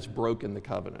he has broken the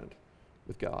covenant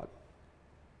with God.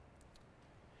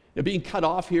 Now, being cut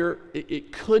off here,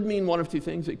 it could mean one of two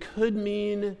things. It could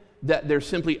mean that they're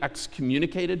simply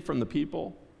excommunicated from the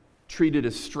people, treated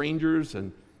as strangers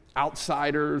and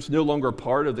outsiders, no longer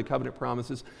part of the covenant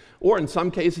promises. Or in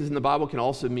some cases in the Bible can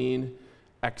also mean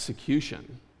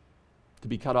execution. To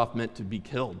be cut off meant to be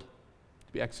killed,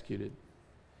 to be executed.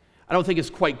 I don't think it's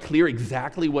quite clear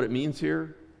exactly what it means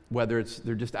here, whether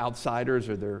they're just outsiders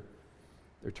or they're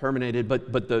terminated.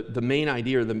 But the main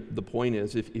idea, or the point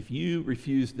is, if you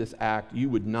refuse this act, you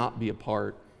would not be a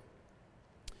part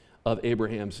of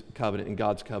Abraham's covenant and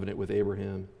God's covenant with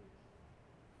Abraham.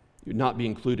 You would not be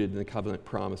included in the covenant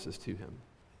promises to him.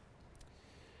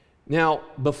 Now,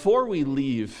 before we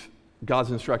leave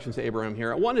God's instructions to Abraham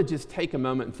here, I want to just take a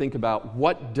moment and think about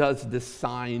what does this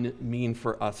sign mean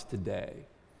for us today?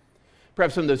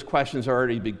 Perhaps some of those questions are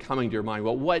already been coming to your mind.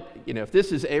 Well, if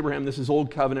this is Abraham, this is old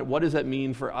covenant, what does that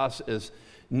mean for us as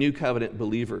new covenant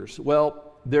believers?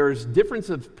 Well, there's difference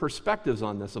of perspectives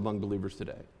on this among believers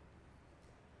today.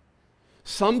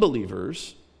 Some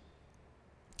believers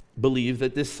believe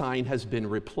that this sign has been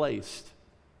replaced,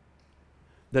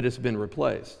 that it's been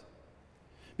replaced.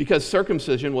 Because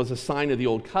circumcision was a sign of the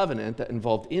old covenant that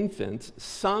involved infants,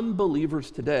 some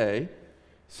believers today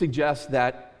suggest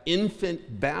that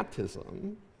infant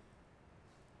baptism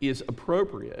is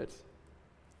appropriate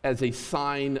as a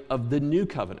sign of the new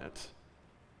covenant.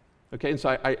 Okay, and so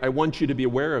I want you to be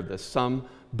aware of this. Some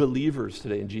believers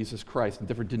today in Jesus Christ and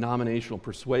different denominational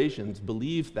persuasions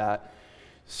believe that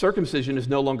circumcision is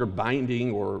no longer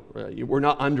binding, or we're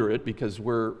not under it because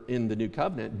we're in the new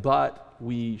covenant, but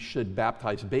we should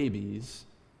baptize babies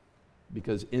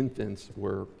because infants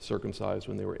were circumcised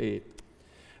when they were 8.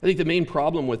 I think the main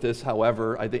problem with this,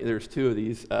 however, I think there's two of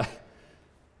these.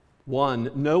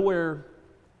 One, nowhere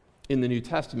in the New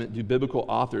Testament do biblical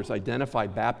authors identify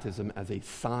baptism as a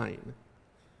sign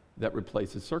that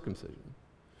replaces circumcision.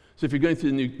 So if you're going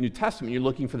through the New Testament, you're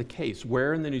looking for the case.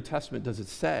 Where in the New Testament does it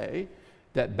say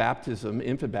that baptism,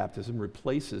 infant baptism,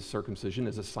 replaces circumcision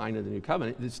as a sign of the new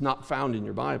covenant? It's not found in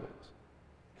your Bibles.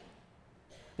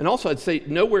 And also, I'd say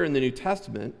nowhere in the New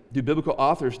Testament do biblical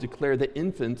authors declare that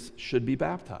infants should be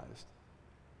baptized.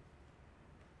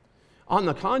 On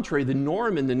the contrary, the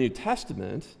norm in the New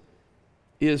Testament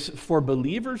is for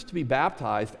believers to be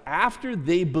baptized after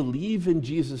they believe in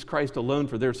Jesus Christ alone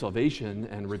for their salvation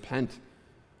and repent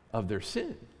of their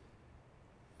sin.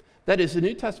 That is, the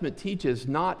New Testament teaches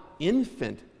not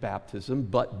infant baptism,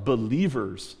 but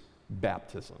believers'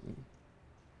 baptism.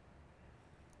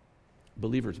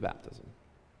 Believers' baptism.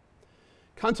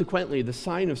 Consequently, the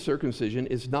sign of circumcision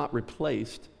is not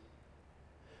replaced,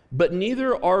 but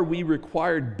neither are we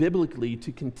required biblically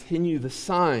to continue the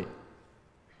sign.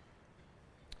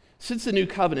 Since the new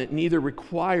covenant neither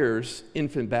requires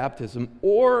infant baptism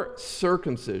or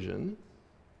circumcision,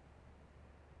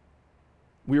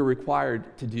 we are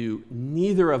required to do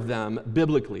neither of them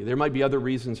biblically. There might be other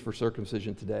reasons for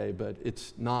circumcision today, but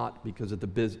it's not because of the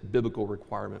biblical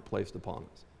requirement placed upon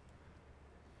us.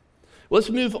 Let's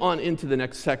move on into the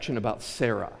next section about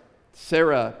Sarah.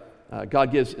 Sarah,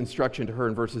 God gives instruction to her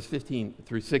in verses 15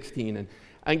 through 16. And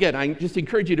again, I just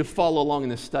encourage you to follow along in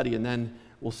this study, and then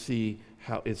we'll see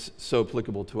how it's so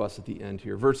applicable to us at the end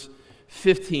here. Verse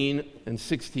 15 and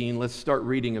 16, let's start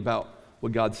reading about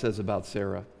what God says about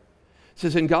Sarah. It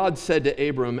says, "And God said to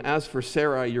Abram, as for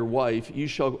Sarai, your wife, you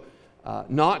shall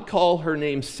not call her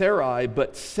name Sarai,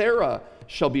 but Sarah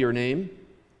shall be her name.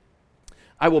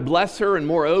 I will bless her, and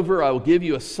moreover, I will give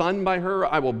you a son by her.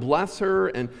 I will bless her,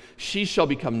 and she shall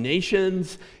become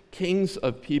nations. Kings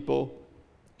of people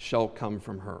shall come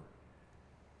from her."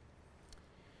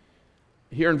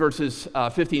 Here in verses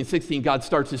 15 and 16, God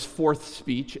starts his fourth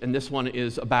speech, and this one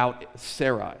is about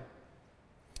Sarai.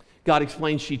 God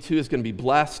explains she too is going to be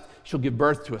blessed. She'll give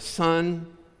birth to a son.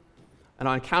 And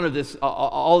on account of this,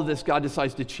 all of this, God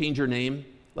decides to change her name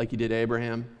like he did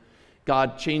Abraham.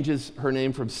 God changes her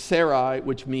name from Sarai,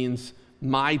 which means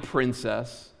my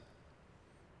princess.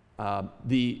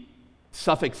 The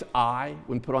suffix I,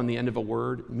 when put on the end of a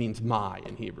word, means my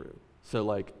in Hebrew. So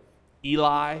like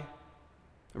Eli,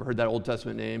 ever heard that Old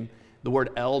Testament name? The word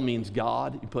El means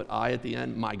God. You put I at the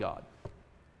end, my God.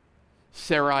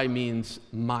 Sarai means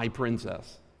my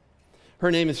princess.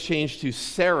 Her name is changed to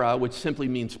Sarah, which simply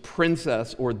means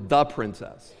princess or the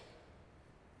princess.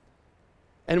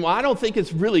 And while I don't think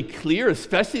it's really clear,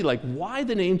 especially like why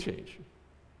the name change,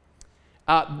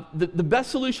 the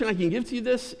best solution I can give to you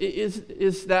this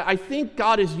is that I think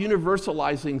God is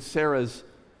universalizing Sarah's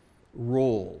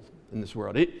role in this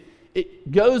world.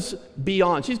 It goes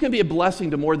beyond. She's going to be a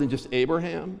blessing to more than just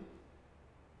Abraham,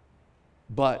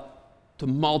 but to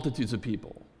multitudes of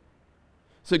people.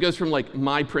 So it goes from like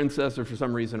my princess, or for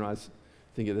some reason when I was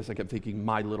thinking of this, I kept thinking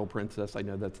my little princess. I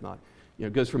know that's not.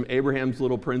 It goes from Abraham's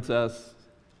little princess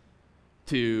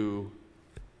to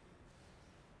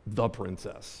the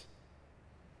princess.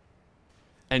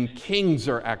 And kings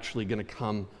are actually going to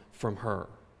come from her.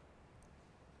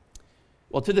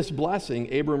 Well, to this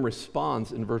blessing, Abram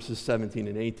responds in verses 17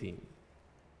 and 18.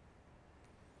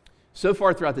 So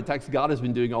far throughout the text, God has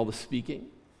been doing all the speaking.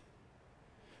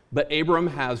 But Abram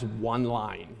has one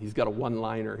line. He's got a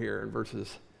one-liner here in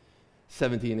verses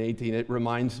 17 and 18. It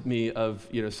reminds me of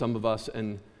some of us,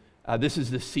 and this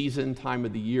is the season time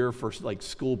of the year for like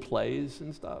school plays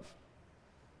and stuff.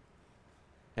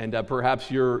 And perhaps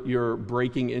your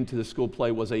breaking into the school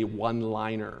play was a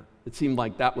one-liner. It seemed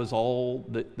like that was all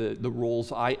the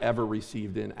roles I ever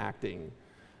received in acting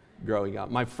growing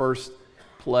up. My first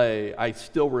play, I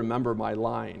still remember my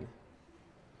line.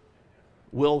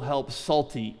 "Will help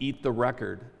Salty eat the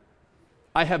record."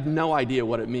 I have no idea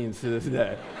what it means to this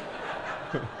day.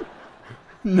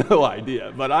 No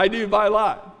idea, but I do by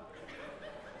lot.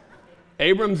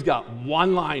 Abram's got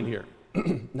one line here.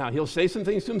 Now, he'll say some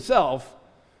things to himself,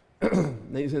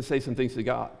 then he's going to say some things to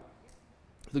God.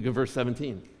 Look at verse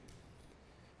 17.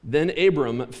 "Then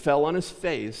Abram fell on his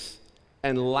face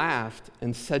and laughed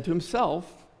and said to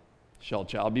himself, 'Shall a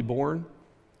child be born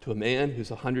to a man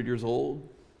who's 100 years old?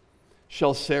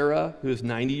 Shall Sarah, who is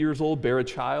 90 years old, bear a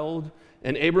child?'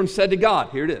 And Abram said to God,"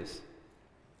 here it is,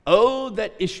 "Oh,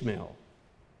 that Ishmael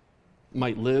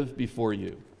might live before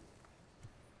you."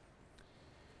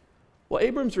 Well,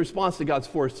 Abram's response to God's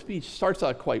fourth speech starts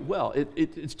out quite well.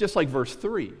 It's just like verse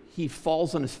 3. He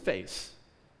falls on his face.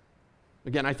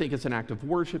 Again, I think it's an act of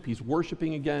worship. He's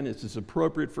worshiping again. It's as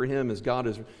appropriate for him as God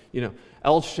is,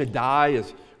 El Shaddai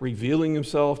is revealing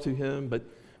himself to him.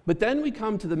 But then we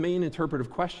come to the main interpretive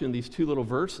question in these two little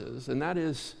verses, and that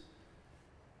is,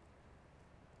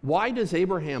 why does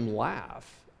Abraham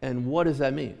laugh, and what does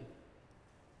that mean?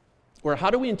 Or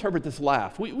how do we interpret this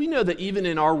laugh? We know that even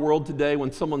in our world today,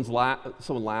 when someone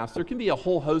laughs, there can be a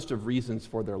whole host of reasons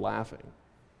for their laughing,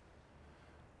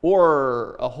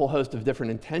 or a whole host of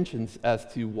different intentions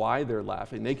as to why they're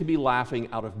laughing. They could be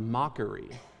laughing out of mockery.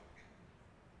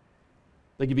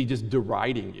 They could be just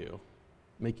deriding you,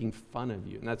 making fun of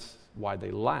you, and that's why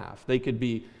they laugh. They could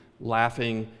be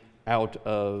laughing out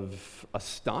of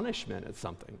astonishment at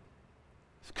something.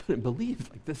 Just couldn't believe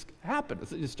like this happened.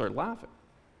 They just start laughing.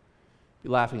 Be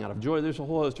laughing out of joy. There's a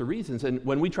whole host of reasons, and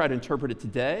when we try to interpret it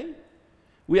today,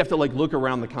 we have to look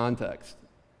around the context.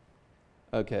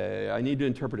 Okay, I need to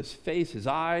interpret his face, his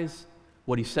eyes,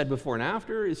 what he said before and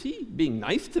after. Is he being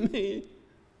nice to me?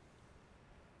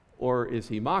 Or is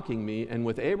he mocking me? And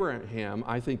with Abraham,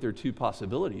 I think there are two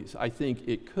possibilities. I think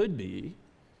it could be,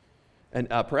 and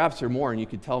perhaps there are more and you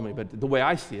could tell me, but the way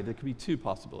I see it, there could be two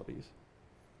possibilities.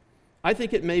 I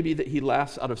think it may be that he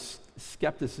laughs out of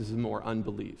skepticism or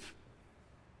unbelief.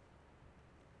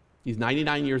 He's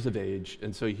 99 years of age,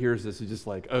 and so he hears this, he's just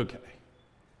like, okay,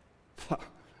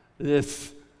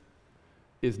 this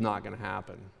is not going to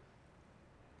happen.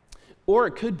 Or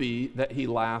it could be that he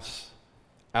laughs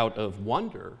out of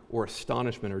wonder or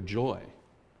astonishment or joy,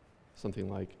 something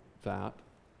like that.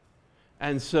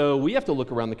 And so we have to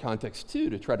look around the context too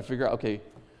to try to figure out, okay,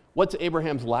 what's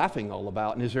Abraham's laughing all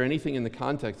about? And is there anything in the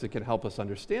context that can help us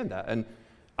understand that? And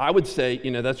I would say,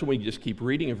 that's when we just keep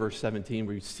reading in verse 17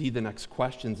 where you see the next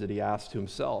questions that he asks to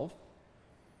himself.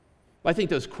 I think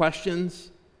those questions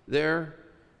there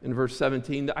in verse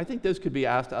 17, I think those could be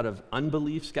asked out of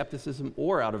unbelief, skepticism,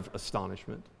 or out of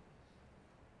astonishment.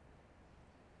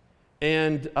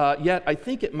 And yet, I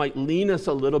think it might lean us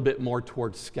a little bit more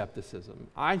towards skepticism.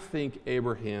 I think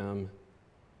Abraham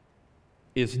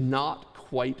is not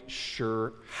quite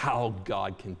sure how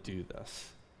God can do this.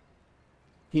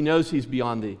 He knows he's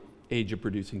beyond the age of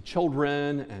producing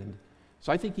children, and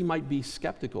so I think he might be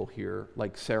skeptical here,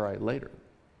 like Sarai later.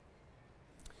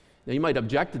 Now, you might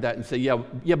object to that and say, yeah,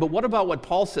 but what about what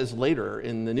Paul says later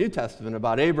in the New Testament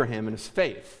about Abraham and his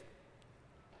faith?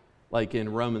 Like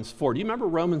in Romans 4. Do you remember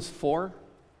Romans 4?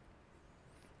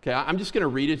 Okay, I'm just going to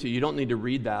read it to you. You don't need to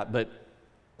read that, but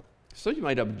so you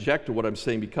might object to what I'm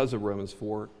saying because of Romans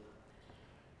 4.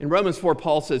 In Romans 4,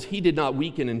 Paul says, he did not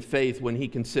weaken in faith when he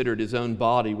considered his own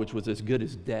body, which was as good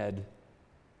as dead,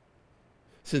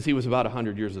 since he was about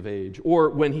 100 years of age, or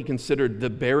when he considered the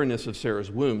barrenness of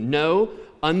Sarah's womb. No,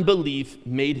 unbelief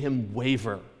made him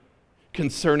waver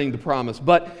concerning the promise,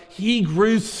 but he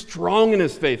grew strong in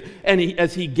his faith, and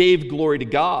as he gave glory to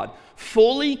God,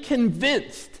 fully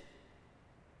convinced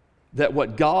that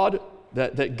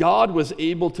that God was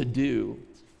able to do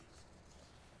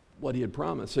what he had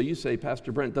promised. So you say,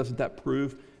 Pastor Brent, doesn't that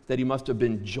prove that he must have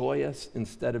been joyous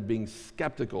instead of being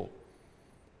skeptical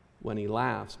when he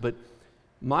laughs? But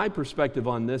my perspective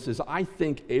on this is I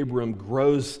think Abram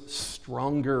grows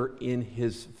stronger in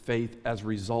his faith as a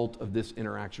result of this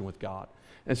interaction with God,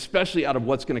 especially out of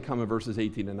what's going to come in verses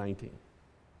 18 and 19.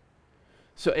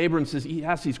 So Abram says, he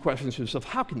asks these questions to himself,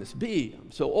 how can this be?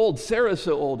 I'm so old, Sarah's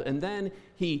so old. And then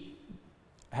he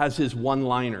has his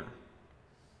one-liner.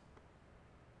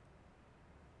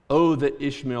 Oh, that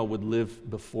Ishmael would live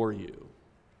before you.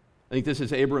 I think this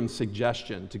is Abram's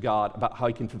suggestion to God about how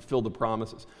he can fulfill the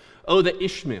promises. Oh, that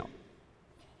Ishmael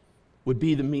would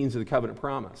be the means of the covenant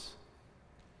promise.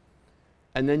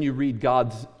 And then you read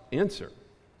God's answer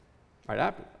right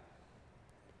after that.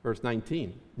 Verse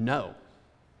 19, no.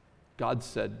 God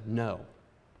said no.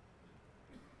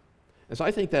 And so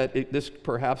I think that this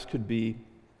perhaps could be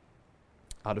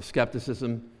out of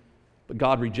skepticism, but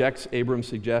God rejects Abram's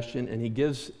suggestion, and he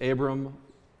gives Abram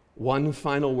one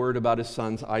final word about his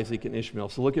sons, Isaac and Ishmael.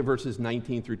 So look at verses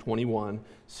 19 through 21,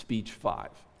 speech 5.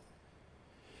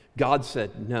 God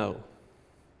said, no.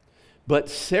 But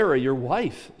Sarah, your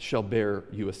wife, shall bear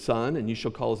you a son, and you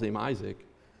shall call his name Isaac.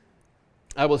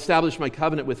 I will establish my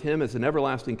covenant with him as an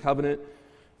everlasting covenant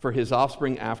for his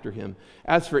offspring after him.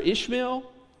 As for Ishmael,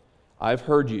 I have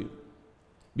heard you.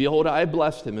 Behold, I have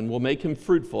blessed him, and will make him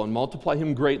fruitful, and multiply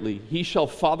him greatly. He shall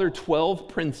father 12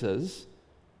 princes,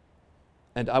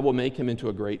 and I will make him into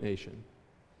a great nation.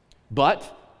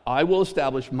 But I will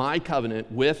establish my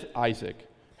covenant with Isaac,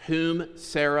 whom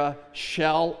Sarah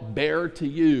shall bear to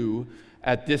you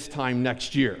at this time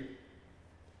next year.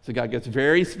 So God gets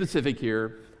very specific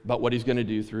here about what he's going to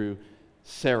do through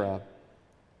Sarah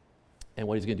and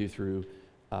what he's going to do through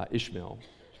Ishmael.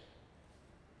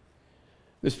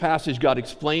 This passage, God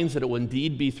explains that it will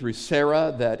indeed be through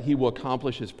Sarah that he will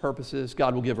accomplish his purposes.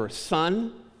 God will give her a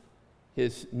son.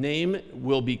 His name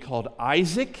will be called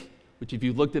Isaac, which if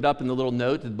you looked it up in the little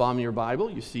note at the bottom of your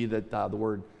Bible, you see that the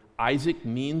word Isaac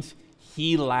means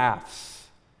he laughs.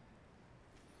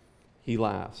 He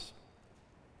laughs.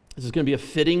 This is going to be a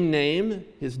fitting name.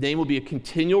 His name will be a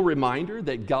continual reminder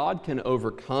that God can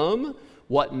overcome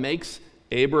what makes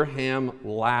Abraham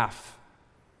laugh.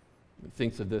 He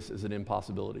thinks of this as an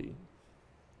impossibility.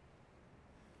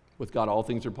 With God, all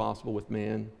things are possible. With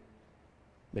man,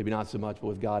 maybe not so much, but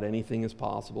with God, anything is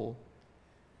possible.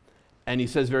 And he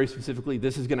says very specifically,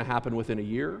 this is going to happen within a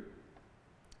year.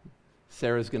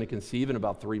 Sarah's going to conceive in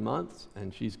about 3 months,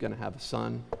 and she's going to have a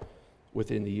son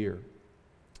within the year.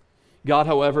 God,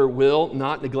 however, will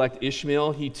not neglect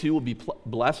Ishmael. He too will be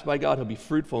blessed by God. He'll be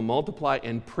fruitful and multiply,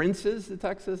 and princes, the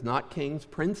text says, not kings,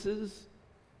 princes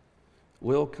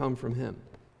will come from him.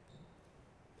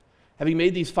 Having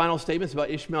made these final statements about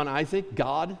Ishmael and Isaac,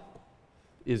 God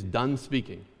is done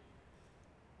speaking.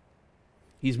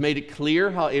 He's made it clear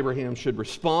how Abraham should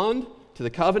respond to the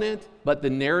covenant, but the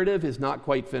narrative is not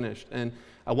quite finished. And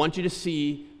I want you to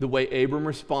see the way Abram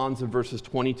responds in verses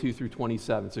 22 through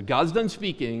 27. So God's done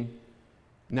speaking.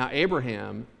 Now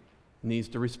Abraham needs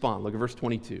to respond. Look at verse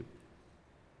 22.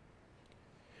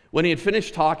 When he had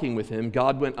finished talking with him,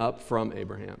 God went up from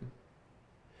Abraham.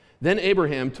 Then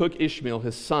Abraham took Ishmael,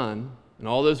 his son, and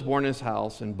all those born in his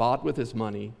house, and bought with his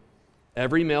money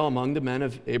every male among the men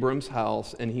of Abram's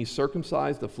house, and he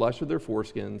circumcised the flesh of their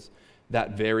foreskins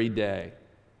that very day,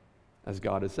 as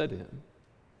God had said to him.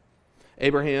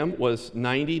 Abraham was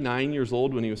 99 years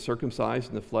old when he was circumcised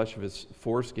in the flesh of his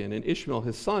foreskin, and Ishmael,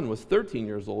 his son, was 13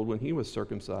 years old when he was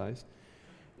circumcised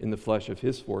in the flesh of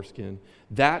his foreskin.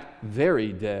 That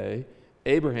very day,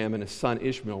 Abraham and his son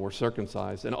Ishmael were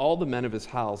circumcised, and all the men of his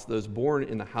house, those born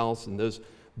in the house and those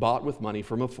bought with money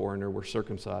from a foreigner, were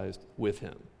circumcised with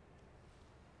him.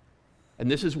 And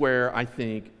this is where I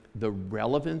think the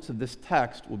relevance of this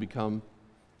text will become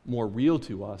more real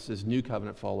to us as New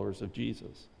Covenant followers of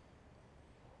Jesus.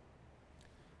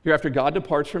 Here, after God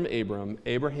departs from Abram,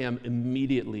 Abraham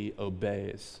immediately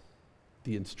obeys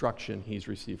the instruction he's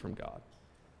received from God.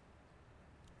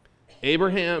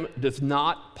 Abraham does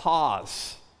not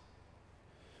pause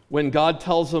when God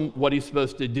tells him what he's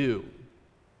supposed to do.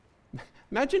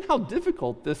 Imagine how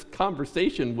difficult this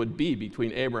conversation would be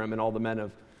between Abraham and all the men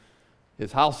of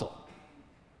his household.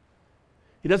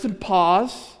 He doesn't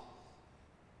pause.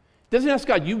 He doesn't ask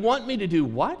God, you want me to do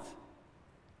what?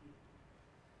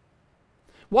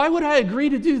 Why would I agree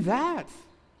to do that?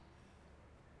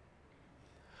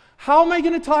 How am I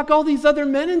going to talk all these other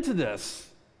men into this?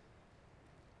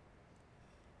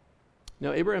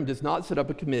 Now, Abraham does not set up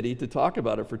a committee to talk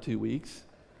about it for 2 weeks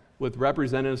with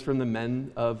representatives from the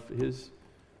men of his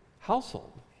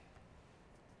household.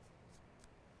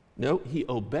 No, he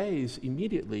obeys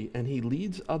immediately, and he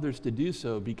leads others to do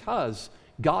so because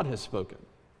God has spoken.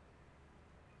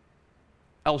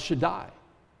 El Shaddai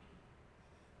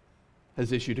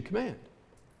has issued a command.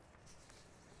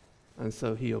 And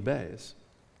so he obeys.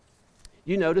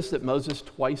 You notice that Moses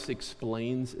twice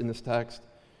explains in this text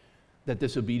that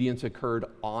this obedience occurred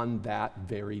on that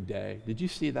very day. Did you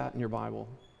see that in your Bible?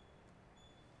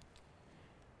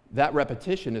 That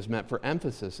repetition is meant for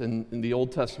emphasis. In the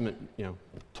Old Testament,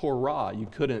 Torah, you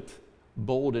couldn't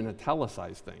bold and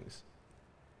italicize things.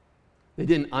 They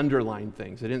didn't underline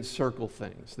things. They didn't circle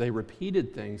things. They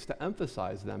repeated things to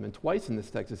emphasize them. And twice in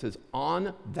this text it says,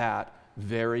 on that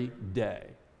very day.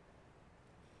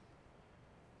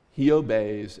 He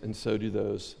obeys, and so do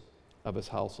those of his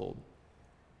household.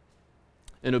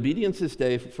 And obedience this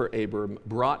day for Abram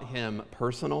brought him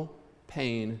personal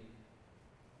pain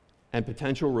and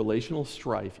potential relational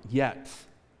strife, yet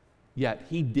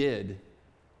he did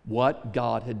what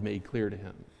God had made clear to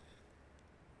him.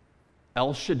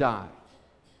 El Shaddai,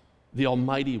 the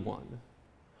Almighty One,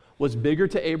 was bigger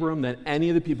to Abram than any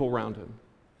of the people around him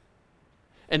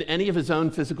and any of his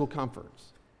own physical comforts.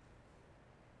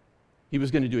 He was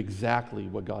going to do exactly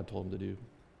what God told him to do.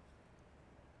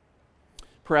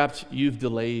 Perhaps you've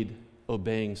delayed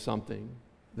obeying something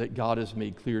that God has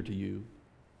made clear to you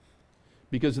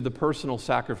because of the personal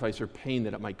sacrifice or pain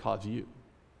that it might cause you.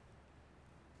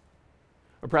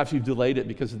 Or perhaps you've delayed it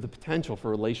because of the potential for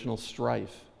relational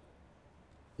strife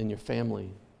in your family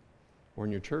or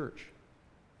in your church.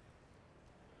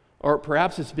 Or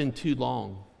perhaps it's been too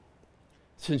long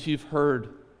since you've heard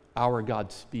our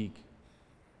God speak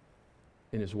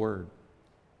in His Word,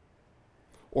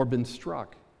 or been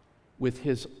struck with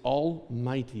His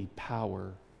almighty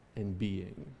power and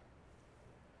being.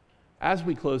 As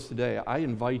we close today, I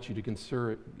invite you to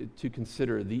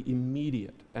consider the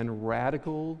immediate and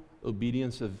radical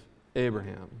obedience of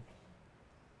Abraham,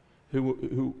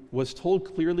 who was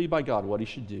told clearly by God what he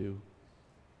should do,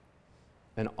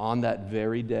 and on that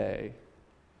very day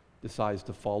decides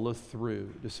to follow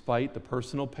through despite the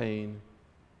personal pain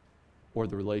or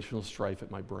the relational strife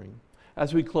it might bring.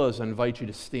 As we close, I invite you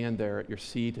to stand there at your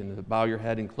seat and to bow your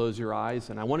head and close your eyes,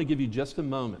 and I want to give you just a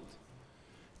moment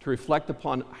to reflect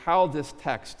upon how this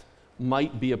text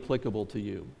might be applicable to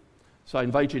you. So I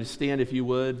invite you to stand if you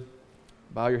would,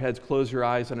 bow your heads, close your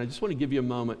eyes, and I just want to give you a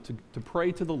moment to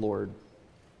pray to the Lord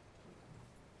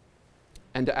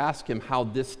and to ask Him how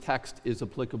this text is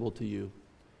applicable to you.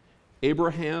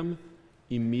 Abraham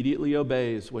immediately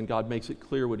obeys when God makes it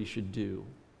clear what he should do.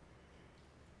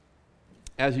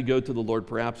 As you go to the Lord,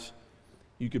 perhaps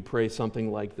you could pray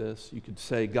something like this. You could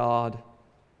say, God,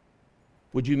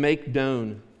 would you make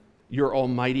known your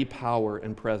almighty power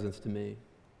and presence to me?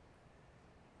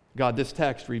 God, this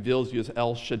text reveals you as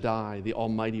El Shaddai, the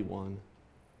Almighty One.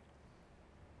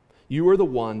 You are the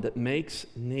one that makes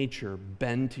nature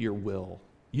bend to your will.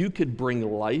 You could bring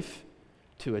life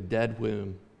to a dead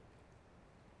womb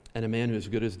and a man who is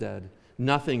good as dead.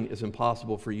 Nothing is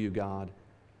impossible for you, God.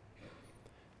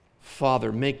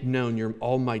 Father, make known your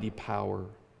almighty power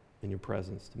and your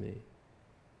presence to me.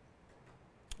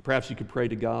 Perhaps you could pray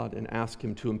to God and ask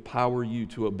him to empower you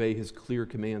to obey his clear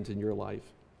commands in your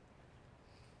life,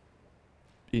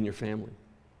 in your family,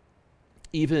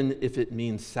 even if it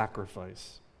means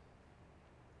sacrifice.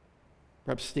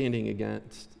 Perhaps standing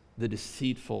against the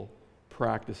deceitful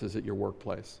practices at your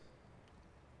workplace.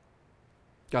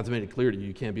 God's made it clear to you,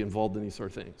 you can't be involved in these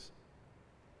sort of things.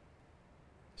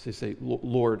 So you say,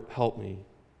 Lord, help me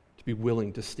to be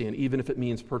willing to stand, even if it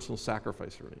means personal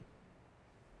sacrifice for me.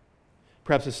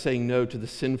 Perhaps it's saying no to the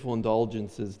sinful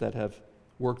indulgences that have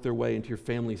worked their way into your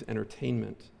family's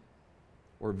entertainment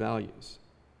or values.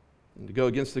 And to go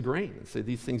against the grain and say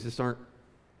these things just aren't,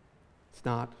 it's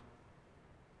not what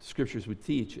Scriptures would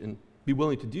teach, and be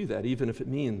willing to do that, even if it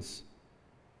means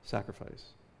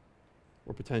sacrifice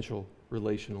or potential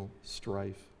relational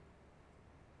strife.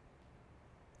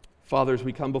 Father, as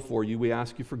we come before you, we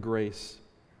ask you for grace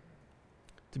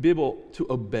to be able to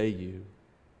obey you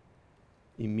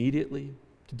immediately,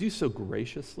 to do so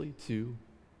graciously too.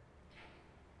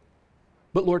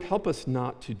 But Lord, help us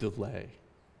not to delay.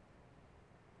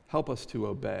 Help us to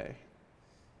obey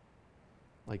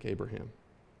like Abraham.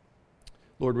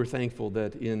 Lord, we're thankful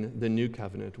that in the new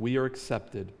covenant, we are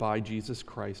accepted by Jesus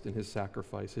Christ and his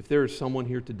sacrifice. If there is someone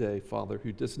here today, Father,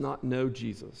 who does not know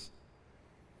Jesus,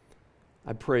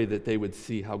 I pray that they would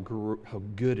see how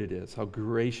good it is, how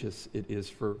gracious it is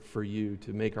for you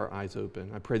to make our eyes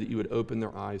open. I pray that you would open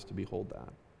their eyes to behold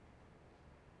that.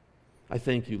 I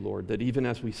thank you, Lord, that even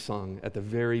as we sung at the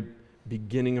very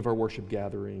beginning of our worship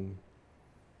gathering,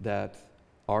 that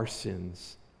our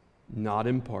sins, not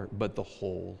in part, but the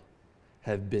whole,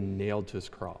 have been nailed to his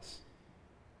cross.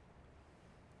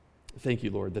 Thank you,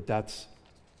 Lord, that that's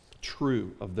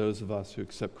true of those of us who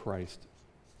accept Christ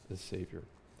as Savior.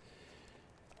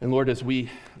 And Lord, as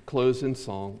we close in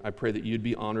song, I pray that you'd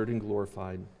be honored and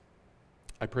glorified.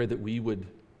 I pray that we would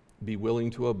be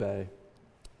willing to obey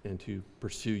and to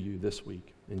pursue you this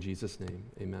week. In Jesus' name,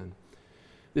 amen.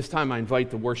 This time I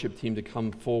invite the worship team to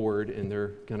come forward, and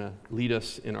they're going to lead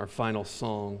us in our final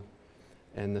song.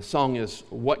 And the song is,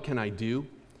 What Can I Do?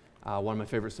 One of my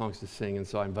favorite songs to sing, and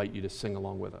so I invite you to sing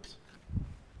along with us.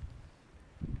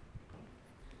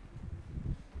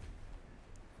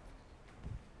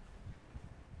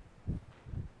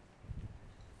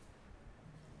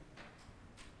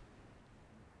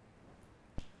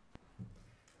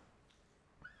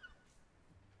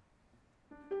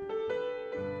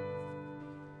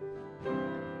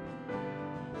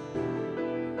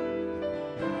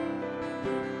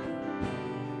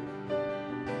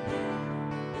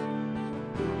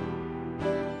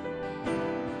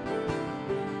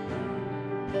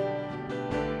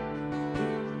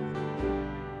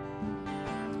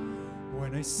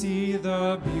 I see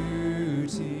the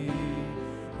beauty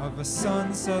of a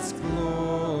sunset's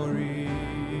glory,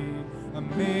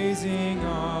 amazing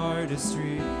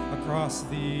artistry across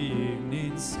the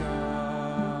evening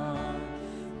sky.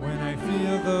 When I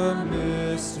feel the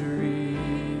mystery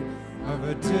of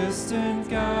a distant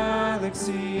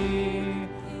galaxy,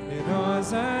 it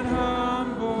awes and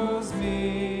humbles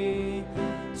me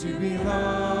to be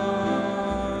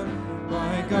loved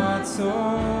by God so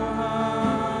high.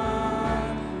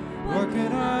 What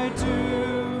can I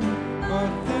do but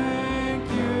thank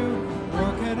you?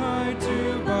 What can I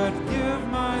do but give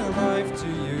my life to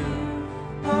you?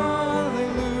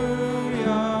 Hallelujah,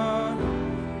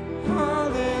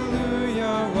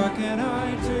 hallelujah. What can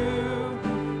I do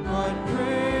but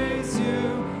praise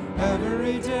you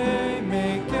every day?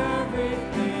 Make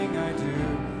everything I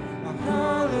do a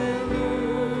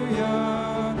hallelujah,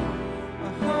 a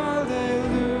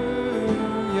hallelujah,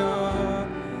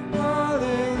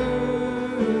 hallelujah.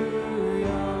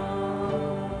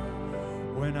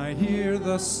 When I hear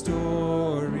the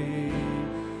story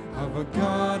of a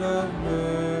God of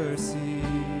mercy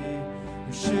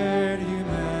who shared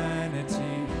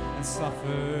humanity and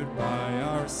suffered by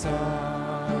our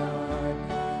side,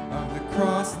 of the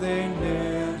cross they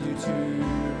nailed you to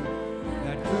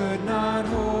that could not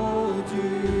hold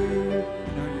you.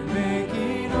 Now you're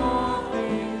making all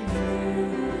things new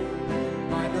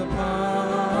by the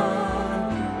power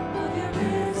of your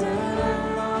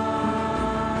risen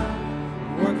life.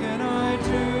 What can I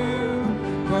do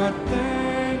but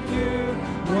thank you?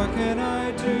 What can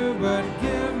I do but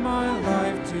give my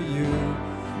life to you?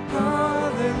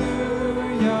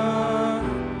 Hallelujah,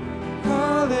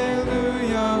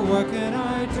 hallelujah. What can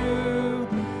I do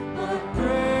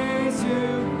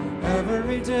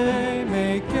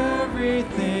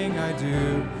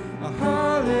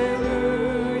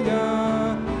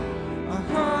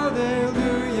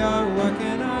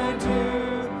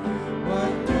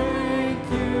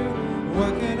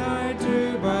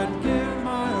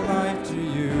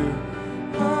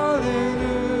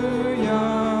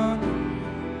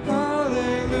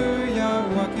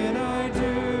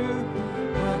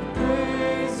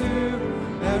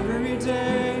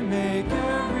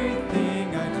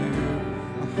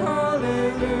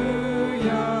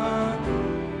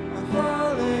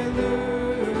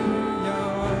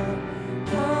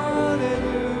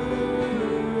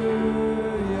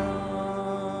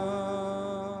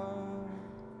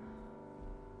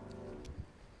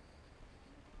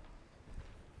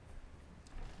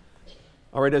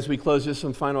All right, as we close, just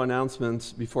some final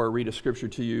announcements before I read a scripture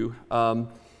to you.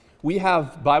 We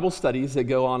have Bible studies that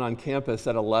go on campus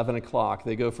at 11 o'clock.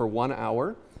 They go for 1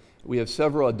 hour. We have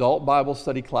several adult Bible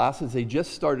study classes. They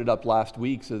just started up last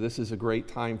week, so this is a great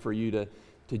time for you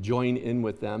to join in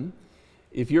with them.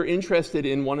 If you're interested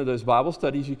in one of those Bible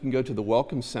studies, you can go to the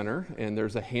Welcome Center, and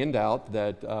there's a handout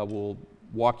that will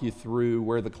walk you through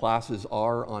where the classes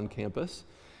are on campus.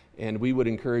 And we would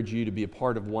encourage you to be a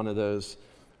part of one of those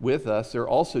with us. There are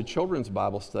also children's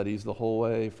Bible studies the whole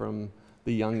way from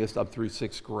the youngest up through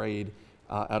 6th grade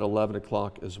at 11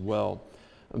 o'clock as well.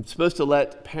 I'm supposed to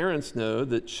let parents know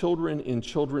that children in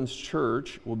children's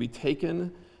church will be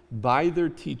taken by their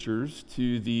teachers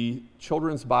to the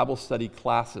children's Bible study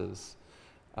classes.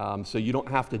 So you don't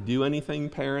have to do anything,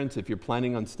 parents. If you're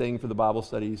planning on staying for the Bible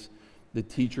studies, the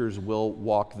teachers will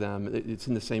walk them. It's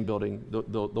in the same building.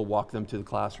 They'll walk them to the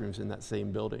classrooms in that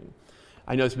same building.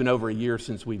 I know it's been over a year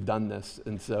since we've done this,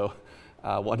 and so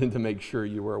I wanted to make sure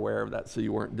you were aware of that so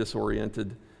you weren't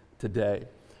disoriented today.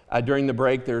 During the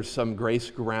break, there's some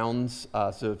Grace Grounds,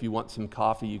 so if you want some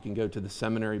coffee, you can go to the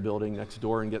seminary building next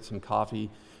door and get some coffee.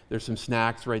 There's some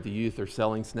snacks, right? The youth are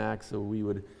selling snacks,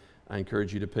 so I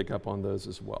encourage you to pick up on those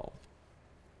as well.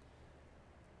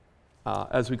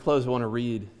 As we close, I want to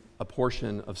read a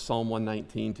portion of Psalm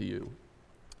 119 to you.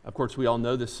 Of course, we all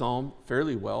know this psalm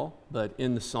fairly well, but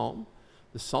in the psalm,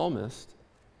 the psalmist,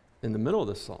 in the middle of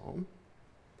the psalm,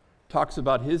 talks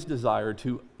about his desire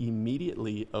to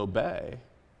immediately obey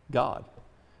God.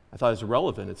 I thought it was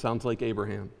relevant. It sounds like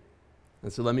Abraham.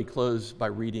 And so let me close by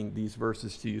reading these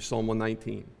verses to you. Psalm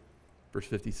 119, verse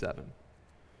 57. It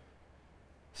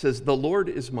says, "The Lord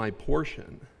is my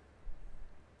portion.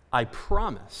 I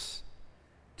promise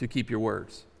to keep your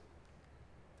words.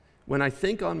 When I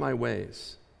think on my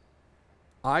ways,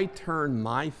 I turn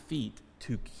my feet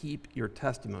to keep your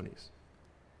testimonies.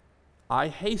 I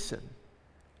hasten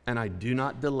and I do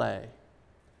not delay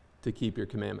to keep your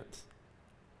commandments."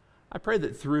 I pray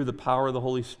that through the power of the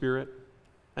Holy Spirit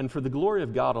and for the glory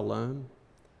of God alone,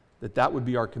 that would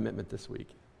be our commitment this week,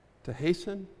 to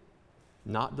hasten,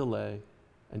 not delay,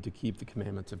 and to keep the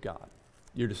commandments of God.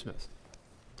 You're dismissed.